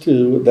doors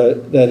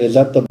that is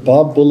at the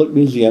Bob Bullock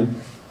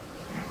Museum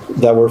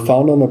that were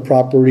found on the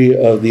property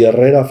of the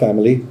Herrera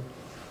family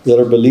that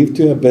are believed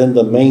to have been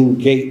the main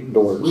gate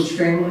doors. Which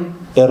family?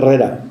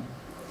 Herrera.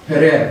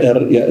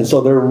 Herrera. Yeah, and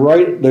so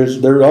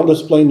they're on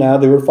display now.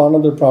 They were found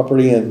on their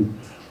property, and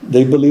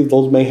they believe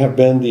those may have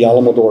been the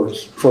Alamo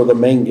doors for the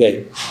main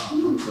gate.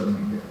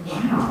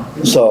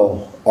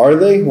 So are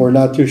they? We're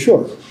not too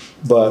sure,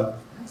 but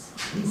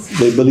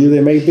they believe they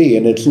may be,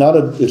 and it's not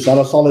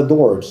a solid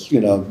door. It's,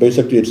 you know,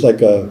 basically it's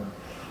like a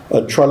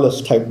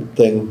trellis type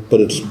thing, but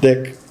it's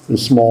thick and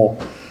small.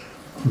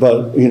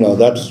 But you know,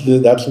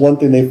 that's one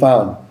thing they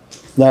found.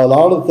 Now, a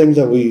lot of the things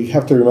that we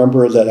have to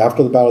remember is that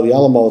after the Battle of the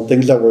Alamo,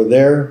 things that were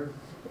there,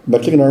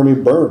 Mexican Army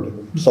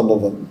burned some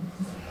of them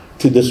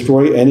to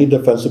destroy any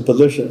defensive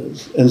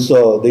positions, and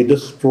so they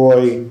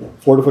destroy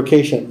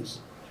fortifications.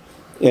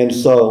 And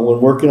so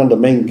when working on the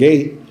main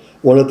gate,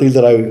 one of the things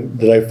that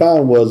I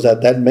found was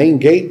that main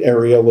gate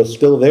area was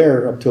still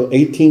there up till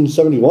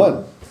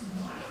 1871,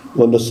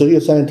 when the city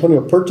of San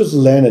Antonio purchased the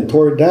land and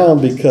tore it down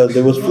because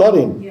there was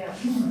flooding.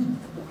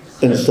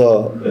 And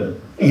so,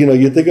 you know,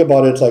 you think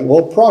about it, it's like,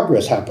 well,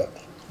 progress happened.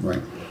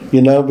 Right.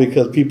 You know,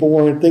 because people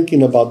weren't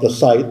thinking about the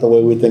site the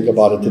way we think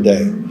about it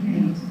today.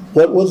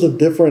 What was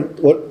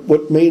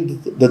what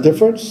made the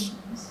difference?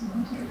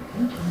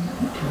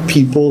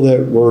 People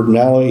that were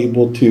now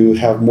able to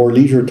have more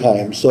leisure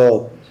time.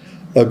 So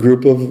a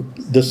group of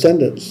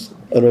descendants,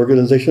 an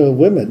organization of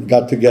women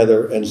got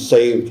together and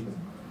saved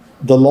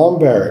the Long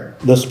Barrack.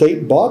 The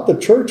state bought the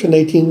church in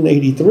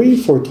 1883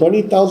 for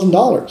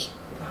 $20,000.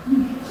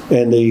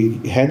 And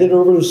they handed it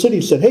over to the city,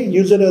 said, hey,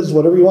 use it as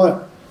whatever you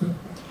want.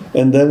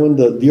 And then when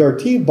the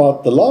DRT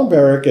bought the Long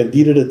Barrack and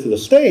deeded it to the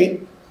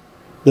state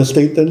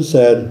then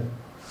said,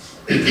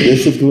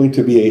 this is going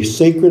to be a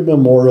sacred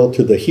memorial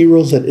to the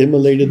heroes that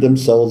immolated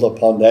themselves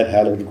upon that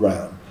hallowed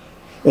ground.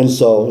 And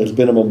so it's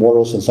been a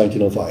memorial since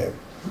 1905.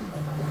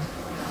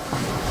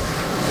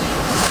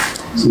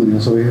 Somebody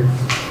else over here?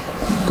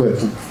 Go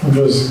ahead. I'm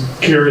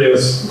just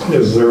curious,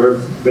 has there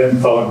been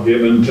thought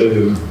given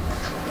to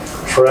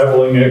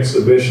traveling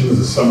exhibitions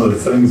of some of the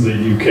things that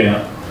you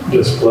can't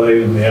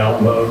display in the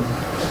Alamo?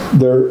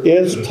 There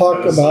is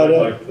talk about it.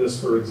 Like this,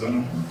 for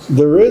example?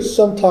 There is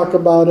some talk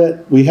about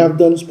it. We have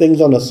done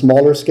things on a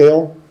smaller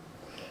scale.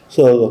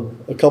 So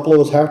a couple of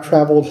us have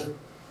traveled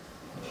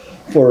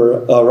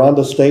for around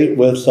the state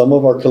with some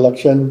of our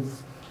collection,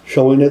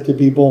 showing it to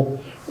people.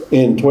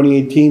 In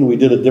 2018, we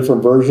did a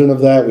different version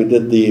of that. We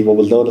did what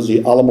was known as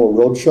the Alamo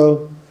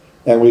Roadshow,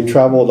 and we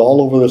traveled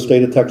all over the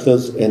state of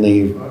Texas in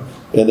a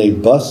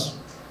bus.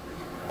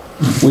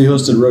 We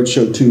hosted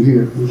Roadshow 2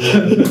 here.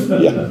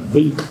 Yeah.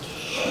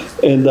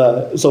 And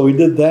so we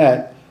did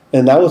that,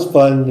 and that was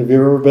fun. Have you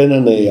ever been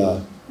in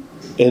a,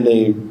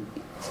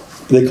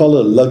 they call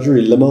it a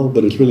luxury limo,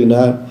 but it's really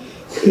not.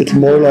 It's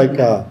more like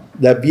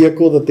that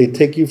vehicle that they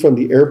take you from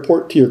the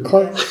airport to your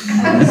car.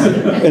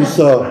 And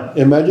so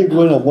imagine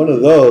going on one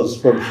of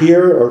those from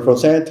here or from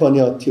San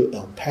Antonio to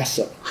El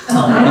Paso.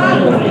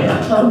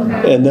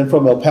 And then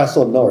from El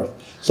Paso north.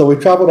 So we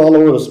traveled all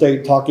over the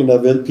state talking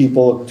to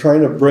people,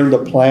 trying to bring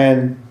the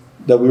plan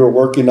that we were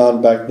working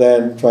on back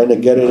then, trying to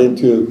get it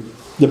into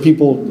the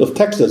people of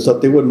Texas so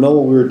that they would know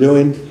what we were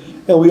doing.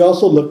 And we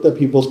also looked at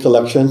people's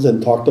collections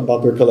and talked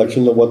about their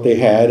collections and what they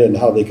had and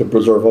how they could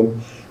preserve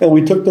them. And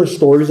we took their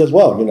stories as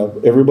well. You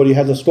know, everybody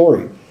has a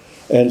story.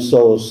 And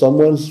so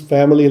someone's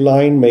family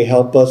line may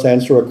help us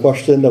answer a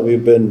question that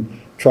we've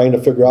been trying to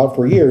figure out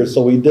for years.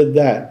 So we did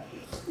that.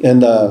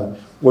 And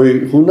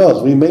who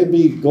knows, we may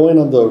be going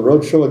on the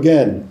road show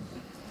again.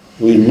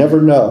 We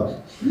never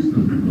know.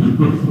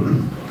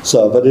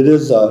 So, but it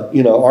is,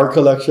 you know, our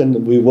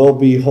collection. We will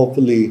be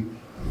hopefully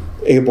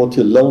able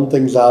to loan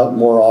things out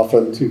more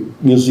often to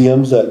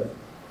museums that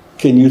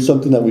can use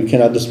something that we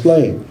cannot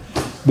display,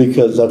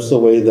 because that's the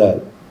way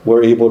that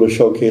we're able to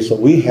showcase what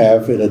we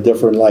have in a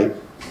different light.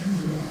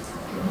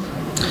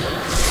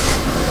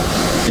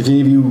 If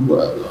any of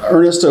you,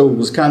 Ernesto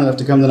was kind enough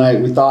to come tonight.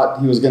 We thought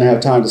he was going to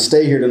have time to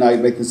stay here tonight,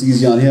 make this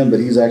easy on him,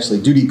 but he's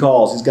actually duty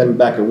calls. He's got to be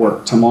back at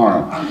work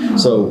tomorrow.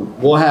 So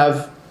we'll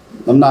have,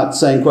 I'm not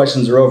saying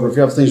questions are over. If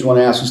you have things you want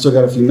to ask, we still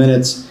got a few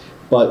minutes,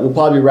 but we'll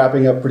probably be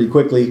wrapping up pretty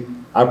quickly.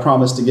 I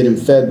promised to get him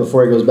fed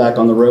before he goes back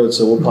on the road,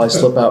 so we'll probably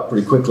slip out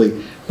pretty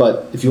quickly.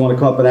 But if you want to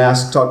come up and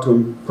ask, talk to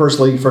him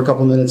personally for a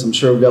couple of minutes, I'm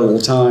sure we've got a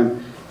little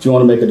time. If you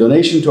want to make a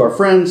donation to our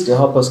friends to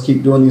help us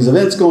keep doing these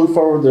events going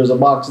forward, there's a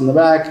box in the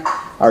back.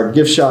 Our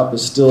gift shop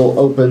is still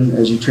open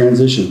as you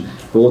transition.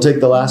 But we'll take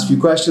the last few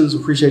questions.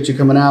 Appreciate you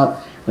coming out.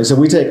 Like I said,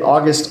 we take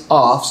August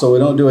off, so we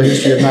don't do a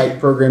History at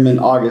Night program in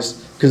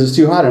August because it's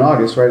too hot in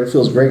August, right? It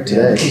feels great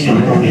today.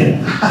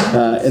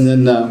 And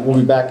then we'll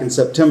be back in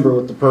September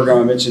with the program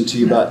I mentioned to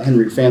you about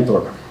Henry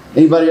Fanthorpe.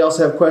 Anybody else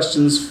have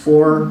questions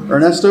for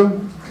Ernesto?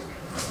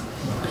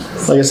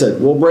 Like I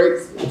said, we'll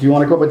break. If you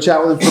want to come up and chat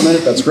with him for a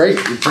minute, that's great.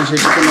 We appreciate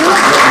you coming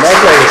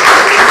out.